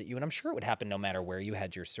come to visit you, and I'm sure it would happen no matter where you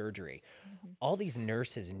had your surgery, all these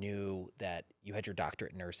nurses knew that you had your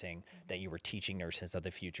doctorate in nursing, that you were teaching nurses of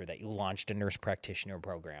the future, that you launched a nurse practitioner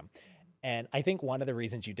program. And I think one of the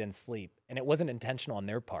reasons you didn't sleep, and it wasn't intentional on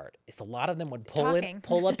their part, is a lot of them would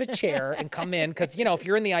pull up a chair and come in. Because, you know, if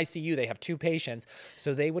you're in the ICU, they have 2 patients.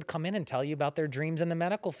 So they would come in and tell you about their dreams in the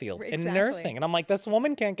medical field, in nursing. And I'm like, this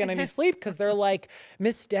woman can't get any sleep because they're like,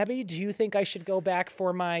 Miss Debbie, do you think I should go back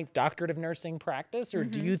for my doctorate of nursing practice? Or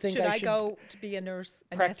do you think I should go to be a nurse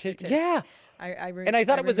anesthetist? Yeah. And I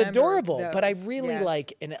thought it was adorable, those. but I really Yes.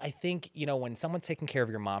 like, and I think, you know, when someone's taking care of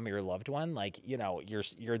your mom or your loved one, like, you know,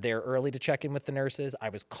 you're there early to check in with the nurses. I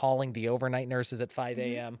was calling the overnight nurses at 5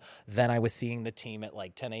 a.m. Then I was seeing the team at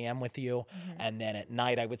like 10 a.m. with you. And then at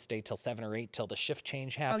night I would stay till 7 or 8 till the shift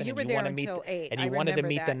change happened. you were there until 8. And you wanted to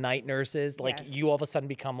meet the night nurses. Like Yes. you all of a sudden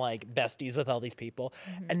become like besties with all these people.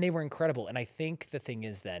 And they were incredible. And I think the thing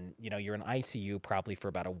is then, you know, you're in ICU probably for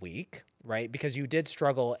about a week, right? Because you did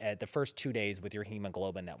struggle at the first 2 days with your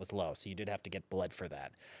hemoglobin that was low. So you did have to get blood for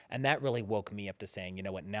that. And that really woke me up to saying, you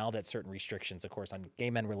know what, now that certain restrictions, of course, on gay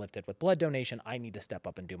men were lifted with blood donation, I need to step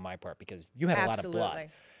up and do my part because you had a lot of blood.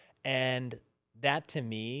 And that to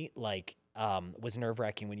me, like, was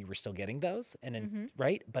nerve-wracking when you were still getting those, and then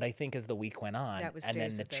right. But I think as the week went on, and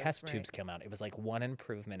then the chest tubes came out, it was like one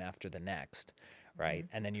improvement after the next, right?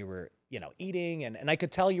 And then you were, you know, eating, and I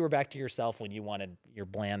could tell you were back to yourself when you wanted your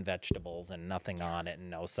bland vegetables and nothing on it and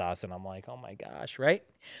no sauce, and I'm like, oh my gosh, right?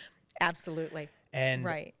 Absolutely. And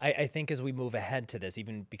I think as we move ahead to this,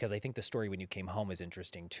 even because I think the story when you came home is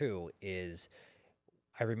interesting too, is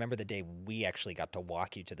I remember the day we actually got to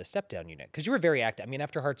walk you to the step-down unit because you were very active. I mean,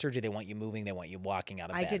 after heart surgery, they want you moving, they want you walking out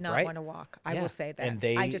of bed, I did not want to walk. I will say that. And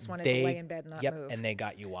I just wanted to lay in bed and not move. And they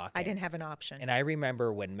got you walking. I didn't have an option. And I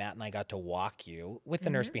remember when Matt and I got to walk you with the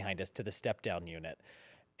nurse behind us to the step-down unit.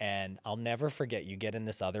 And I'll never forget, you get in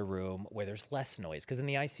this other room where there's less noise. Because in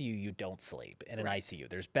the ICU, you don't sleep. In an ICU,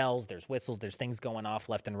 there's bells, there's whistles, there's things going off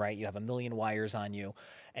left and right. You have a million wires on you.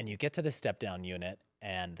 And you get to the step-down unit,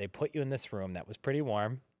 and they put you in this room that was pretty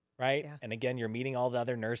warm, right? Yeah. And again, you're meeting all the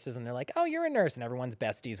other nurses, and they're like, oh, you're a nurse. And everyone's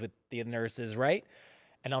besties with the nurses, right?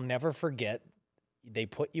 And I'll never forget, they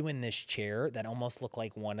put you in this chair that almost looked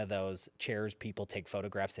like one of those chairs people take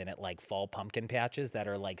photographs in at like fall pumpkin patches that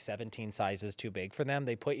are like 17 sizes too big for them.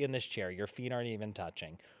 They put you in this chair. Your feet aren't even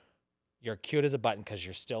touching. You're cute as a button because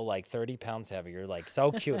you're still like 30 pounds heavy. You're like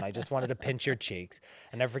so cute. And I just wanted to pinch your cheeks.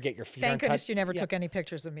 And never forget, your feet aren't touching. Thank goodness you never took any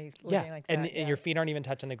pictures of me looking like that. And your feet aren't even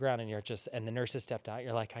touching the ground. And you're just, and the nurses stepped out.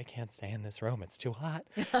 You're like, I can't stay in this room. It's too hot.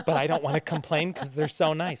 But I don't want to complain because they're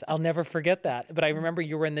so nice. I'll never forget that. But I remember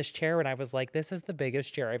you were in this chair and I was like, this is the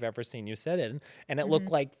biggest chair I've ever seen you sit in. And it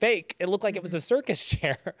looked like fake. It looked like it was a circus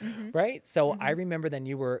chair, right? So I remember then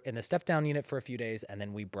you were in the step down unit for a few days and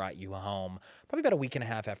then we brought you home probably about a week and a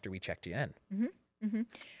half after we checked you in.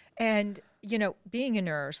 And, you know, being a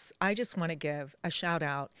nurse, I just want to give a shout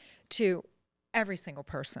out to every single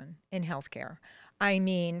person in healthcare. I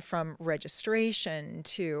mean, from registration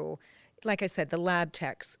to, like I said, the lab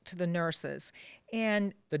techs to the nurses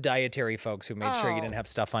and the dietary folks who made sure you didn't have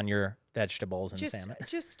stuff on your vegetables and salmon.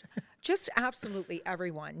 Just absolutely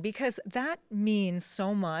everyone, because that means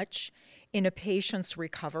so much in a patient's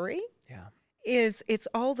recovery. Yeah. It's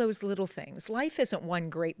all those little things. Life isn't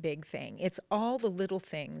one great big thing. It's all the little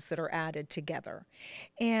things that are added together.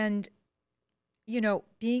 And, you know,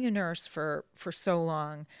 being a nurse for so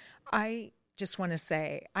long, I just want to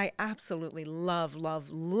say I absolutely love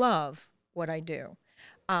what I do.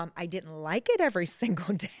 I didn't like it every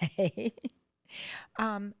single day,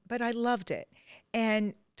 but I loved it.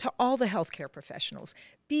 And to all the healthcare professionals,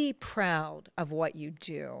 be proud of what you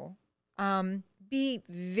do. Be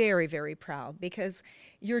very, very proud because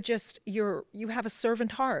you have a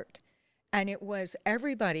servant heart. And it was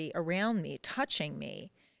everybody around me touching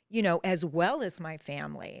me, you know, as well as my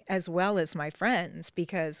family, as well as my friends,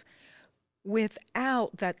 because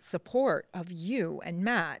without that support of you and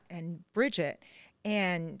Matt and Bridget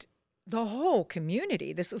and the whole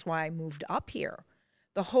community, this is why I moved up here,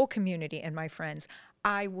 the whole community and my friends,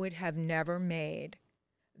 I would have never made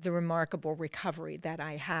the remarkable recovery that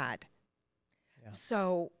I had. Yeah.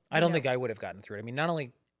 So I don't think I would have gotten through it. I mean, not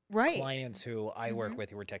only right. clients who I work with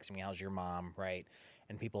who were texting me, how's your mom, right?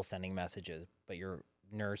 And people sending messages, but your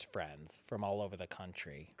nurse friends from all over the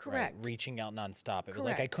country, Correct. right? Reaching out nonstop. It was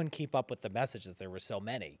like I couldn't keep up with the messages. There were so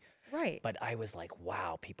many. Right. But I was like,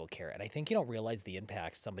 wow, people care. And I think you don't realize the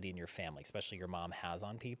impact somebody in your family, especially your mom, has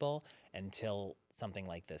on people until something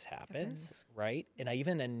like this happens, right? And I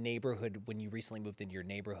even in neighborhood, when you recently moved into your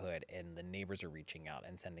neighborhood and the neighbors are reaching out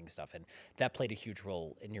and sending stuff, and that played a huge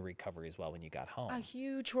role in your recovery as well when you got home. A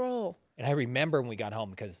huge role. And I remember when we got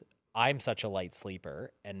home, because I'm such a light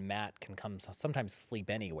sleeper, and Matt can sometimes sleep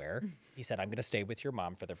anywhere. He said, I'm going to stay with your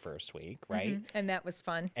mom for the first week, right? And that was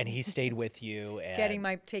fun. And he stayed with you. And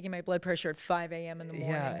Taking my blood pressure at 5 a.m. in the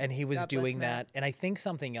morning. yeah, and he was God doing bless that. Matt. And I think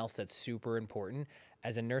something else that's super important,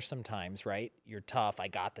 as a nurse sometimes, right? You're tough. I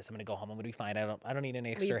got this. I'm going to go home. I'm going to be fine. I don't need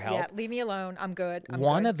any extra help. Yeah, leave me alone. I'm good.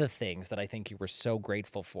 One of the things that I think you were so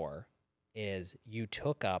grateful for is you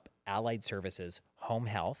took up allied services, home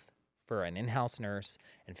health, for an in-house nurse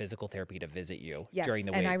and physical therapy to visit you during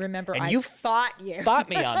the week. And I remember and I you fought you. Fought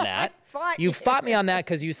me on that. You fought me on that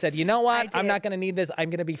because you said, you know what? I'm not going to need this. I'm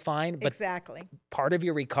going to be fine. But exactly. Part of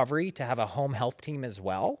your recovery to have a home health team as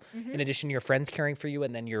well, in addition to your friends caring for you,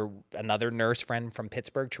 and then another nurse friend from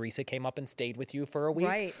Pittsburgh, Teresa, came up and stayed with you for a week.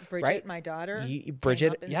 Right. Bridget, my daughter.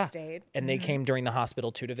 Bridget, came up and stayed. And they came during the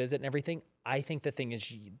hospital too to visit and everything. I think the thing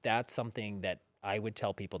is that's something that I would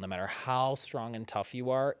tell people, no matter how strong and tough you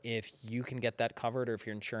are, if you can get that covered or if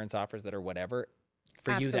your insurance offers that or whatever,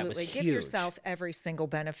 for you that was huge. Give yourself every single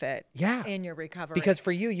benefit in your recovery. Because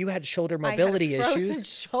for you had shoulder mobility I had a frozen issues.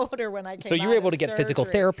 shoulder when I came So you were able to get surgery. physical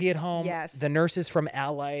therapy at home. Yes. The nurses from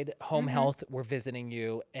Allied Home Health were visiting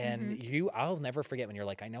you. And I'll never forget when you're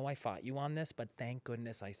like, I know I fought you on this, but thank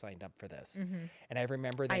goodness I signed up for this. And I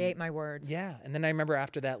remember that. I ate my words. Yeah. And then I remember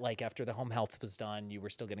after that, like after the home health was done, you were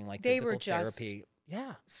still getting like physical therapy.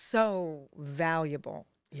 Yeah. So valuable.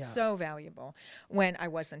 Yeah. So valuable. When I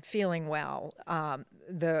wasn't feeling well,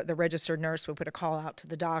 the registered nurse would put a call out to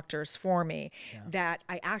the doctors for me that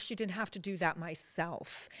I actually didn't have to do that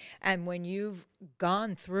myself. And when you've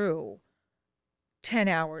gone through 10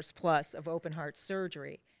 hours plus of open heart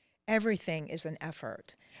surgery, everything is an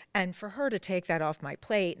effort. And for her to take that off my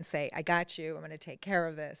plate and say, I got you, I'm going to take care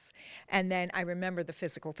of this. And then I remember the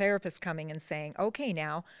physical therapist coming and saying, okay,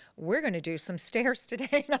 now we're going to do some stairs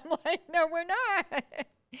today. And I'm like, no, we're not.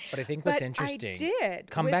 But I think what's interesting, I did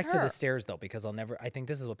come with back to her. the stairs though, because I think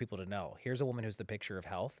this is what people to know. Here's a woman who's the picture of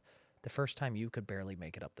health. The first time you could barely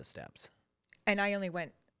make it up the steps. And I only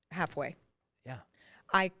went halfway. Yeah.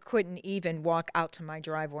 I couldn't even walk out to my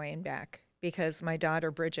driveway and back because my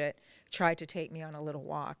daughter Bridget tried to take me on a little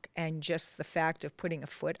walk, and just the fact of putting a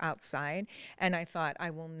foot outside, and I thought I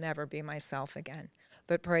will never be myself again.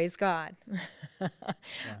 But praise God,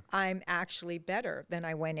 I'm actually better than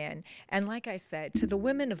I went in. And like I said, to the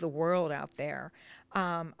women of the world out there,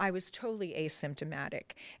 I was totally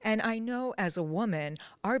asymptomatic. And I know as a woman,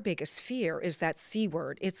 our biggest fear is that C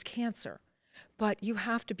word, it's cancer. But you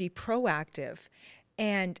have to be proactive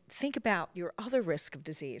and think about your other risk of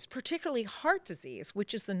disease, particularly heart disease,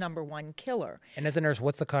 which is the #1 killer. And as a nurse,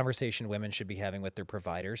 what's the conversation women should be having with their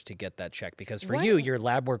providers to get that checked? Because for you, your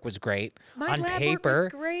lab work was great. My On lab paper, work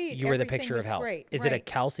was great. you were the Everything picture of was health. great. Is it a Right.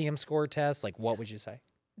 calcium score test? Like, what would you say?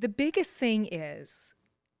 The biggest thing is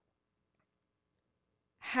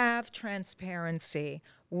have transparency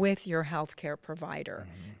with your healthcare provider,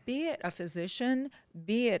 be it a physician,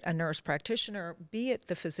 be it a nurse practitioner, be it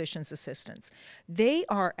the physician's assistants. They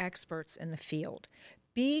are experts in the field.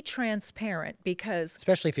 Be transparent because...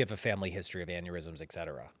 Especially if you have a family history of aneurysms, et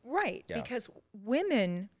cetera. Right, Yeah. because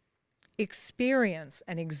women experience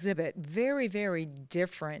and exhibit very, very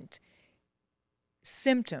different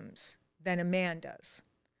symptoms than a man does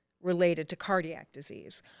related to cardiac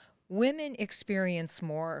disease. Women experience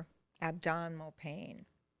more abdominal pain,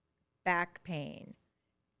 back pain,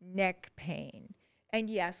 neck pain. And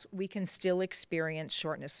yes, we can still experience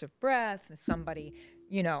shortness of breath, somebody,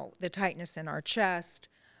 the tightness in our chest,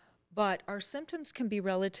 but our symptoms can be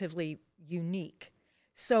relatively unique.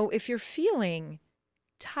 So if you're feeling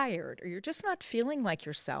tired or you're just not feeling like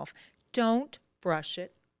yourself, don't brush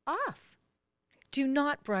it off. Do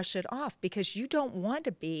not brush it off because you don't want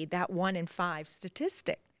to be that 1 in 5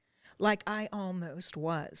 statistic like I almost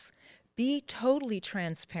was. Be totally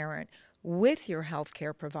transparent with your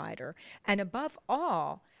healthcare provider, and above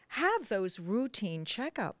all, have those routine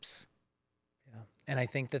checkups. Yeah. And I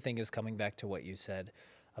think the thing is, coming back to what you said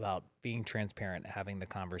about being transparent, having the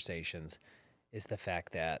conversations, is the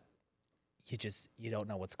fact that you don't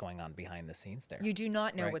know what's going on behind the scenes there. You do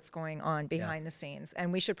not know Right. what's going on behind the scenes.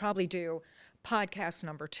 And we should probably do podcast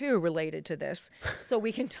number 2 related to this so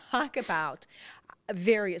we can talk about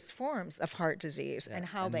various forms of heart disease and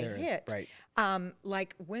how and they there is- hit. right.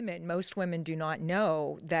 Like women, most women do not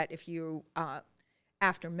know that if you,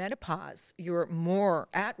 after menopause, you're more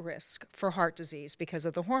at risk for heart disease because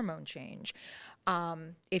of the hormone change.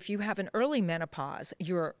 If you have an early menopause,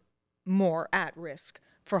 you're more at risk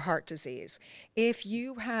for heart disease. If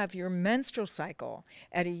you have your menstrual cycle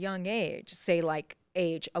at a young age, say like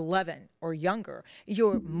age 11 or younger,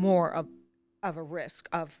 you're more of a risk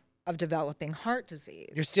of developing heart disease.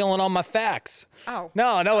 You're stealing all my facts. Oh.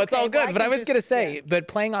 No, it's Okay, all good. well, I but I can was just- going to say, yeah. but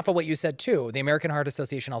playing off of what you said too, the American Heart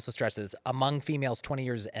Association also stresses among females 20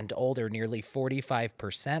 years and older, nearly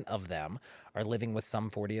 45% of them are living with some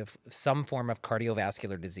form of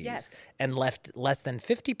cardiovascular disease. Yes. And less than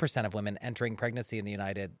 50% of women entering pregnancy in the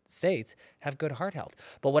United States have good heart health.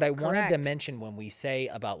 But what I wanted to Correct. mention when we say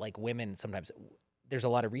about like women, sometimes there's a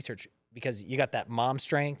lot of research because you got that mom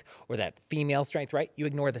strength or that female strength, right? You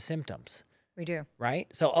ignore the symptoms. We do.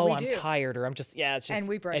 Right? So, We I'm do. tired, or I'm just, it's just, And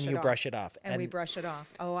we brush it you off. brush it off. And we brush it off.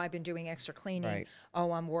 Oh, I've been doing extra cleaning. Right.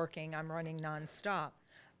 Oh, I'm working. I'm running nonstop.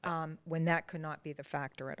 When that could not be the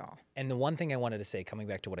factor at all. And the one thing I wanted to say, coming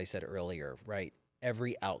back to what I said earlier, right?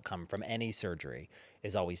 Every outcome from any surgery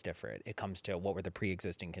is always different. It comes to what were the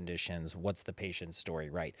pre-existing conditions, what's the patient's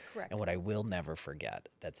story, right? Correct. And what I will never forget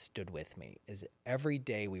that stood with me is every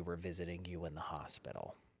day we were visiting you in the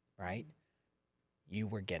hospital, right? You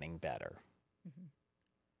were getting better. Mm-hmm.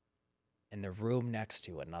 In the room next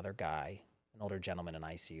to another guy, an older gentleman in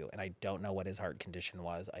ICU, and I don't know what his heart condition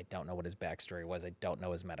was. I don't know what his backstory was. I don't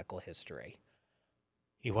know his medical history.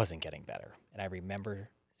 He wasn't getting better. And I remember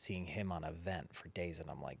seeing him on a vent for days, and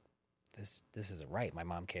I'm like, this isn't right. My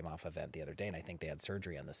mom came off a vent the other day, and I think they had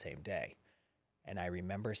surgery on the same day. And I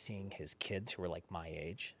remember seeing his kids who were like my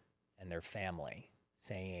age and their family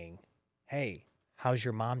saying, hey, how's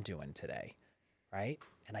your mom doing today? Right?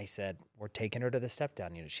 And I said, we're taking her to the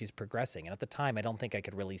step-down unit. She's progressing. And at the time, I don't think I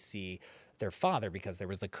could really see their father because there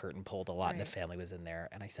was the curtain pulled a lot and the family was in there.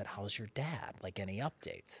 And I said, how's your dad? Like, any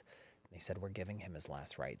updates? And they said, we're giving him his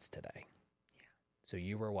last rites today. Yeah. So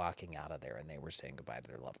you were walking out of there and they were saying goodbye to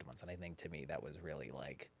their loved ones. And I think to me, that was really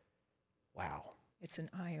like, wow. It's an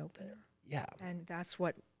eye-opener. Yeah. And that's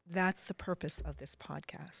the purpose of this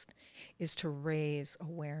podcast, is to raise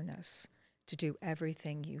awareness, to do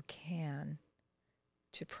everything you can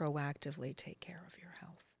to proactively take care of your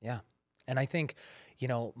health. Yeah. And I think,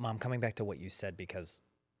 Mom, coming back to what you said, because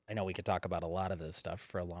I know we could talk about a lot of this stuff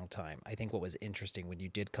for a long time. I think what was interesting when you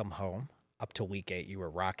did come home up to week 8, you were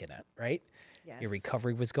rocking it, right? Yes. Your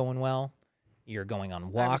recovery was going well. You're going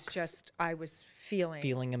on walks. I was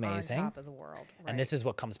feeling amazing. on top of the world. And this is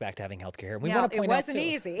what comes back to having healthcare here. We Now, want to it point out wasn't too-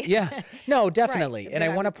 easy. Yeah, no, definitely. Right, And but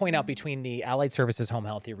I I want to would- point out between the Allied Services Home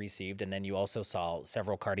Health you received, and then you also saw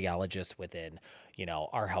several cardiologists within,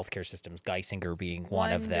 our healthcare systems, Geisinger being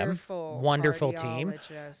one of them. Wonderful team.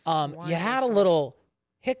 cardiologist, You had a wonderful. little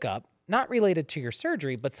hiccup, not related to your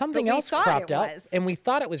surgery, but something we else thought cropped it up, was. and we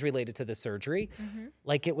thought it was related to the surgery.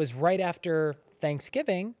 Like it was right after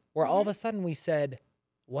Thanksgiving, where all of a sudden we said,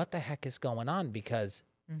 what the heck is going on? Because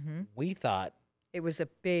we thought It was a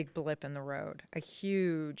big blip in the road, a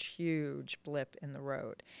huge, huge blip in the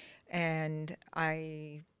road. And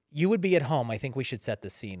you would be at home. I think we should set the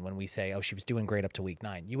scene when we say, oh, she was doing great up to week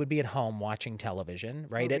 9. You would be at home watching television,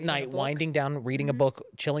 right? At reading a night, book. winding down, reading a book,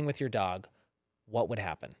 chilling with your dog. What would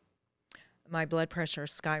happen? my blood pressure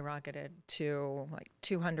skyrocketed to like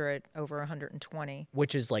 200 over 120.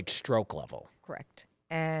 Which is like stroke level. Correct.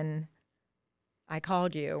 And I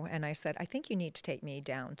called you and I said, I think you need to take me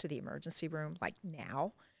down to the emergency room like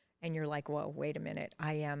now. And you're like, well, wait a minute.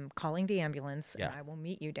 I am calling the ambulance and I will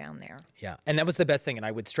meet you down there. Yeah. And that was the best thing. And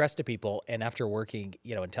I would stress to people, and after working,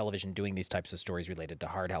 in television, doing these types of stories related to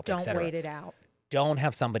heart health, et Don't cetera, wait it out. don't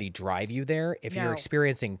have somebody drive you there. If you're No.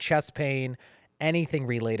 experiencing chest pain, anything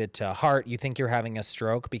related to heart, you think you're having a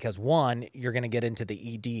stroke, because one, you're going to get into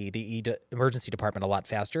the emergency department a lot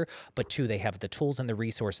faster, but two, they have the tools and the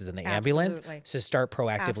resources in the ambulance Absolutely. to start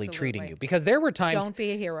proactively treating Absolutely. you. Because there were times Don't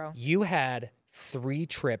be a hero. you had 3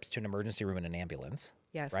 trips to an emergency room in an ambulance.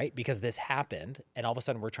 Yes. Right? Because this happened, and all of a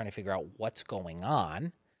sudden we're trying to figure out what's going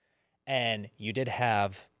on. And you did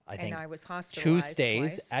have, I think, And I was 2 hospitalized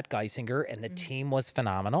stays twice. at Geisinger, and the team was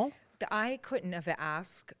phenomenal. I couldn't have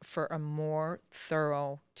asked for a more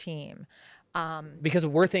thorough team. Because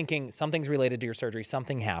we're thinking something's related to your surgery,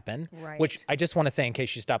 something happened. Right. Which I just want to say, in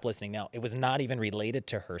case you stop listening now, it was not even related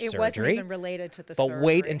to her It surgery. wasn't even related to the but surgery.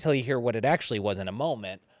 wait until you hear what it actually was in a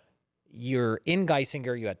moment. You're in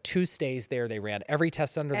Geisinger. You had 2 stays there. They ran every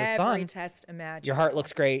test under the sun. Every test imaginable. Your heart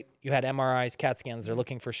looks great. You had MRIs, CAT scans. They're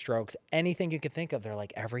looking for strokes. Anything you could think of, they're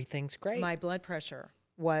like, everything's great. My blood pressure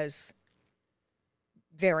was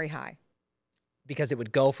very high. Because it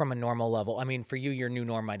would go from a normal level. I mean, for you, your new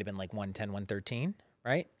norm might have been like 110, 113,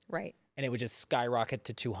 right? Right. And it would just skyrocket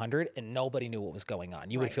to 200, and nobody knew what was going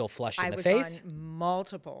on. You would feel flushed in the I face. was on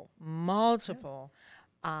multiple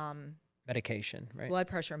Medication, right? blood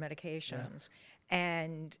pressure medications.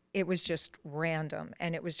 And it was just random.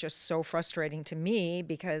 And it was just so frustrating to me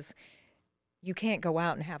because you can't go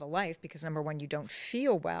out and have a life because, number one, you don't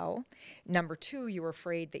feel well. Number two, you're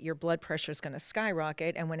afraid that your blood pressure is going to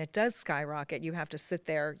skyrocket. And when it does skyrocket, you have to sit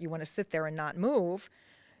there. You want to sit there and not move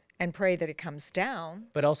and pray that it comes down.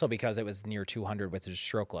 But also because it was near 200 with his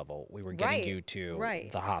stroke level, we were getting you to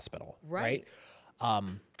the hospital, right?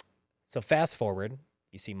 So fast forward,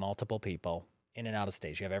 you see multiple people in and out of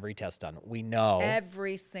stage. You have every test done. We know.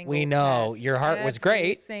 Every single We know test. your heart was great.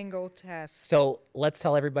 Every single test. So let's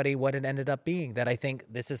tell everybody what it ended up being. That I think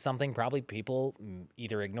this is something probably people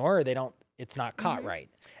either ignore or they don't, it's not caught right.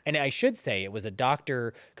 And I should say it was a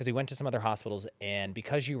doctor, because we went to some other hospitals, and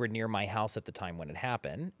because you were near my house at the time when it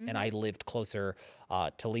happened, and I lived closer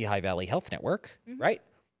to Lehigh Valley Health Network, right?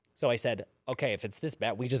 So I said, okay, if it's this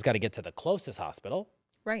bad, we just got to get to the closest hospital.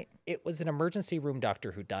 Right. It was an emergency room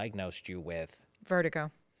doctor who diagnosed you with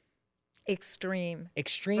Vertigo. Extreme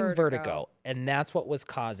vertigo. And that's what was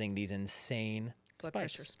causing these insane blood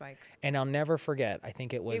pressure spikes. And I'll never forget, I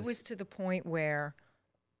think it was... It was to the point where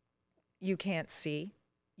you can't see,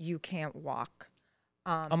 you can't walk.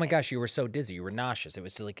 oh my gosh, you were so dizzy. You were nauseous. It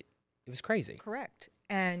was just like, it was crazy. Correct.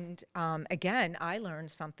 And again, I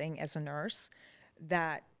learned something as a nurse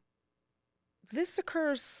that this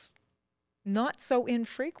occurs not so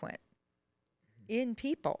infrequent in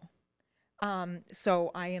people.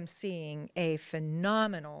 So I am seeing a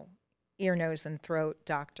phenomenal ear, nose, and throat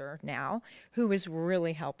doctor now who is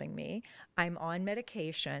really helping me. I'm on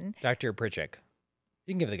medication. Dr. Pritchik.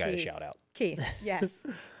 You can give the guy a Keith. shout out. Keith, yes.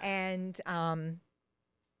 And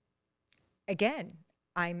again,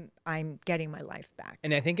 I'm getting my life back.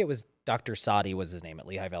 And I think it was Dr. Sadi was his name at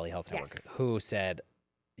Lehigh Valley Health Network, Yes. who said,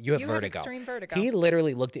 you have vertigo. Extreme vertigo. He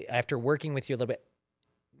literally looked at, after working with you a little bit,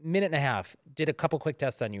 minute and a half, did a couple quick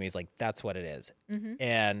tests on you. He's like, that's what it is.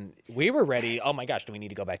 And we were ready. Oh my gosh, do we need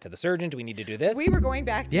to go back to the surgeon? Do we need to do this? We were going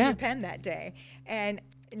back to Yeah. Penn that day. And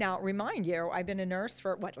now, remind you, I've been a nurse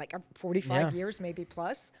for, 45 years, maybe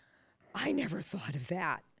plus. I never thought of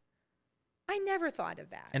that.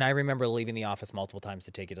 And I remember leaving the office multiple times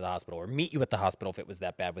to take you to the hospital or meet you at the hospital if it was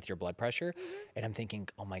that bad with your blood pressure. And I'm thinking,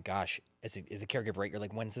 oh my gosh, as a caregiver, right? You're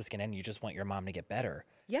like, when's this going to end? You just want your mom to get better.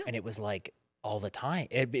 Yeah. And it was like all the time.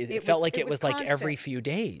 It felt like it was like every few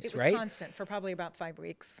days, It was right? constant for probably about 5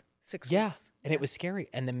 weeks, 6 Yeah. weeks. And it was scary.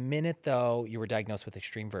 And the minute, though, you were diagnosed with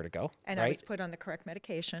extreme vertigo, And right? I was put on the correct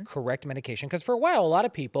medication. Correct medication. Because for a while, a lot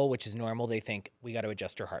of people, which is normal, they think, we got to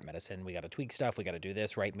adjust your heart medicine. We got to tweak stuff. We got to do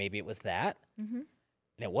this, right? Maybe it was that. And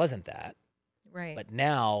it wasn't that. Right. But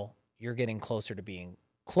now you're getting closer to being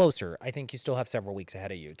closer. I think you still have several weeks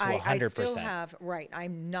ahead of you to 100%. I still have, right.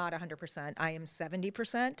 I'm not 100%. I am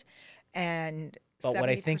 70%. And But 70% what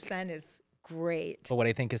I think- is great. But what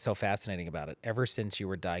I think is so fascinating about it, ever since you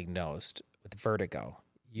were diagnosed with vertigo,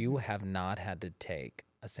 you have not had to take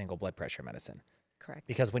a single blood pressure medicine. Correct.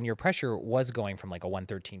 Because when your pressure was going from like a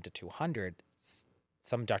 113 to 200,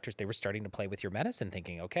 some doctors, they were starting to play with your medicine,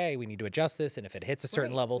 thinking, okay, we need to adjust this. And if it hits a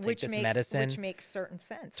certain Right. level, take this medicine. Which makes certain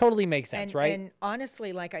sense. Totally makes sense, right? And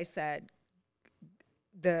honestly, like I said,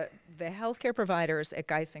 the healthcare providers at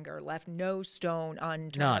Geisinger left no stone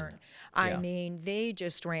unturned. None. I Yeah. mean, they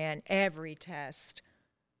just ran every test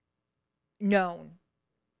known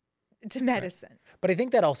to medicine. But I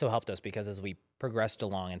think that also helped us because as we progressed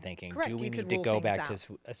along and thinking, Correct, do we you need could to rule go things back out.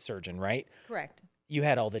 to a surgeon, right? Correct. You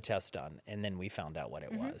had all the tests done, and then we found out what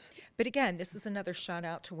it Mm-hmm. was. But again, this is another shout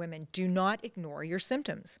out to women. Do not ignore your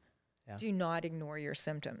symptoms. Yeah. Do not ignore your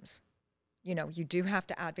symptoms. You know, you do have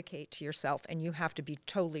to advocate to yourself, and you have to be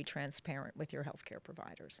totally transparent with your healthcare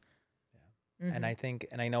providers. And I think,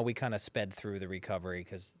 and I know we kind of sped through the recovery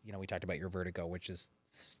because, you know, we talked about your vertigo, which is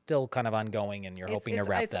still kind of ongoing, and you're hoping to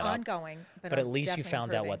wrap it's that up. ongoing, But I'm at least you definitely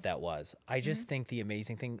found out improving. what that was. I just think the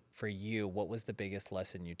amazing thing for you, what was the biggest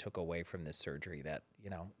lesson you took away from this surgery that,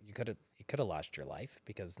 you know, you could have lost your life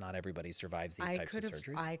because not everybody survives these types of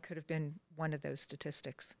surgeries. I could have been one of those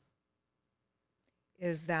statistics.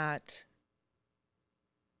 Is that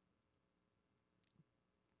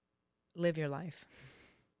live your life.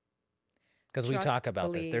 Because we Trust, talk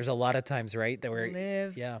about this. believe. There's a lot of times, right, that we're,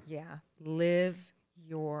 Live, yeah. live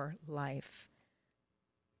your life.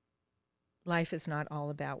 Life is not all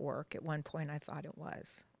about work. At one point, I thought it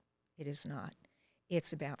was. It is not.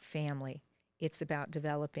 It's about family. It's about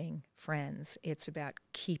developing friends. It's about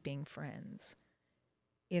keeping friends.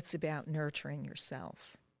 It's about nurturing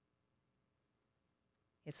yourself.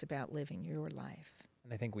 It's about living your life.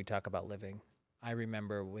 And I think we talk about living. I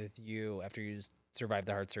remember with you, after you survived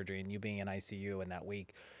the heart surgery and you being in ICU in that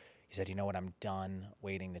week, you said, you know what, I'm done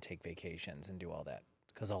waiting to take vacations and do all that.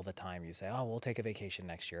 Because all the time you say, oh, we'll take a vacation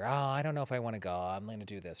next year. Oh, I don't know if I want to go. I'm going to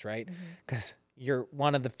do this, right? Because you're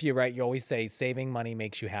one of the few, right? You always say saving money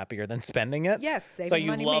makes you happier than spending it. Yes, saving so you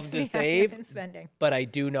money love makes to me save, happier than spending. But I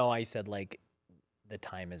do know I said, like, the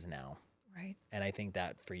time is now. Right. And I think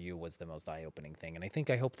that for you was the most eye-opening thing. And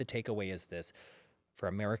I hope the takeaway is this for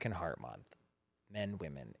American Heart Month, men,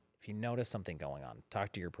 women, if you notice something going on,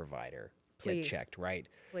 talk to your provider, Please. get checked, right?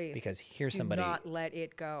 Please. Because here's Do somebody, not let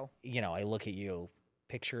it go. you know, I look at you,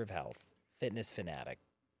 picture of health, fitness fanatic,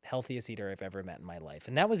 healthiest eater I've ever met in my life.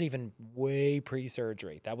 And that was even way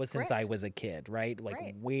pre-surgery. That was since I Correct. was a kid, right? Like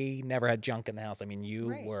Right. we never had junk in the house. I mean, you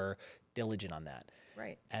Right. were diligent on that.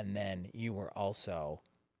 Right. And then you were also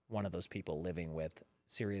one of those people living with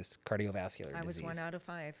serious cardiovascular I was disease. 1 out of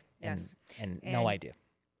 5. And, Yes. and no idea.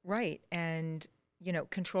 Right. And, you know,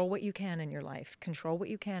 control what you can in your life. Control what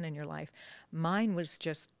you can in your life. Mine was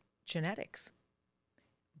just genetics.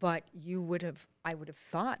 But I would have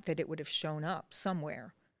thought that it would have shown up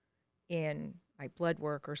somewhere in my blood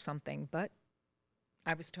work or something. But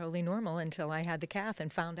I was totally normal until I had the cath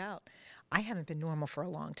and found out I haven't been normal for a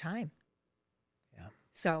long time. Yeah.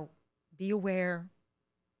 So be aware,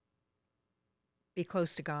 be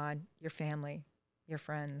close to God, your family, your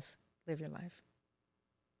friends, live your life.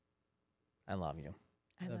 I love you.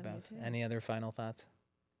 I The love best. you too. Any other final thoughts?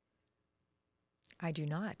 I do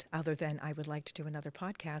not, other than I would like to do another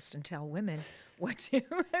podcast and tell women what to,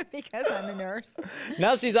 because I'm a nurse.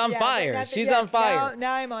 Now she's on Yeah, fire. nothing- She's yes, on fire.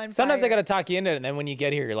 Now I'm on Sometimes I fire. got to talk you into it. And then when you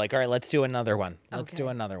get here, you're like, all right, let's do another one. Let's do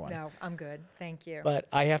Okay. another one. No, I'm good. Thank you. But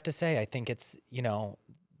I have to say, I think it's, you know,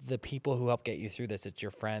 the people who help get you through this, it's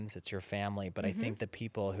your friends, it's your family. But I think the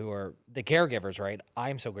people who are the caregivers, right?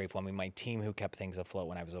 I'm so grateful. I mean, my team who kept things afloat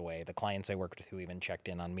when I was away, the clients I worked with who even checked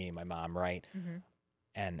in on me, my mom, right?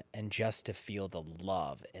 And just to feel the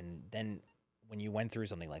love. And then when you went through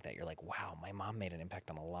something like that, you're like, wow, my mom made an impact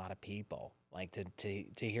on a lot of people. Like to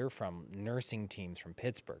hear from nursing teams from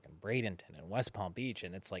Pittsburgh and Bradenton and West Palm Beach,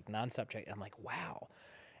 and it's like nonstop check. I'm like, wow.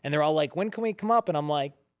 And they're all like, when can we come up? And I'm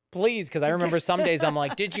like, please, because I remember some days I'm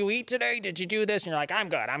like, did you eat today? Did you do this? And you're like, I'm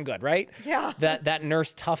good, right? Yeah. That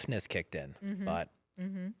nurse toughness kicked in. But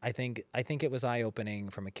I think it was eye-opening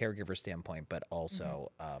from a caregiver standpoint, but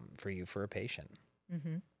also for you, for a patient.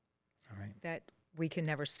 All right. That we can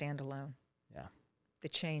never stand alone. Yeah. The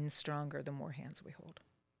chain's stronger the more hands we hold.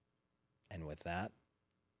 And with that,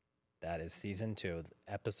 that is season 2,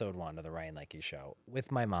 episode 1 of the Ryan Leckey Show with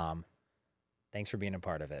my mom. Thanks for being a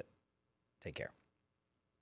part of it. Take care.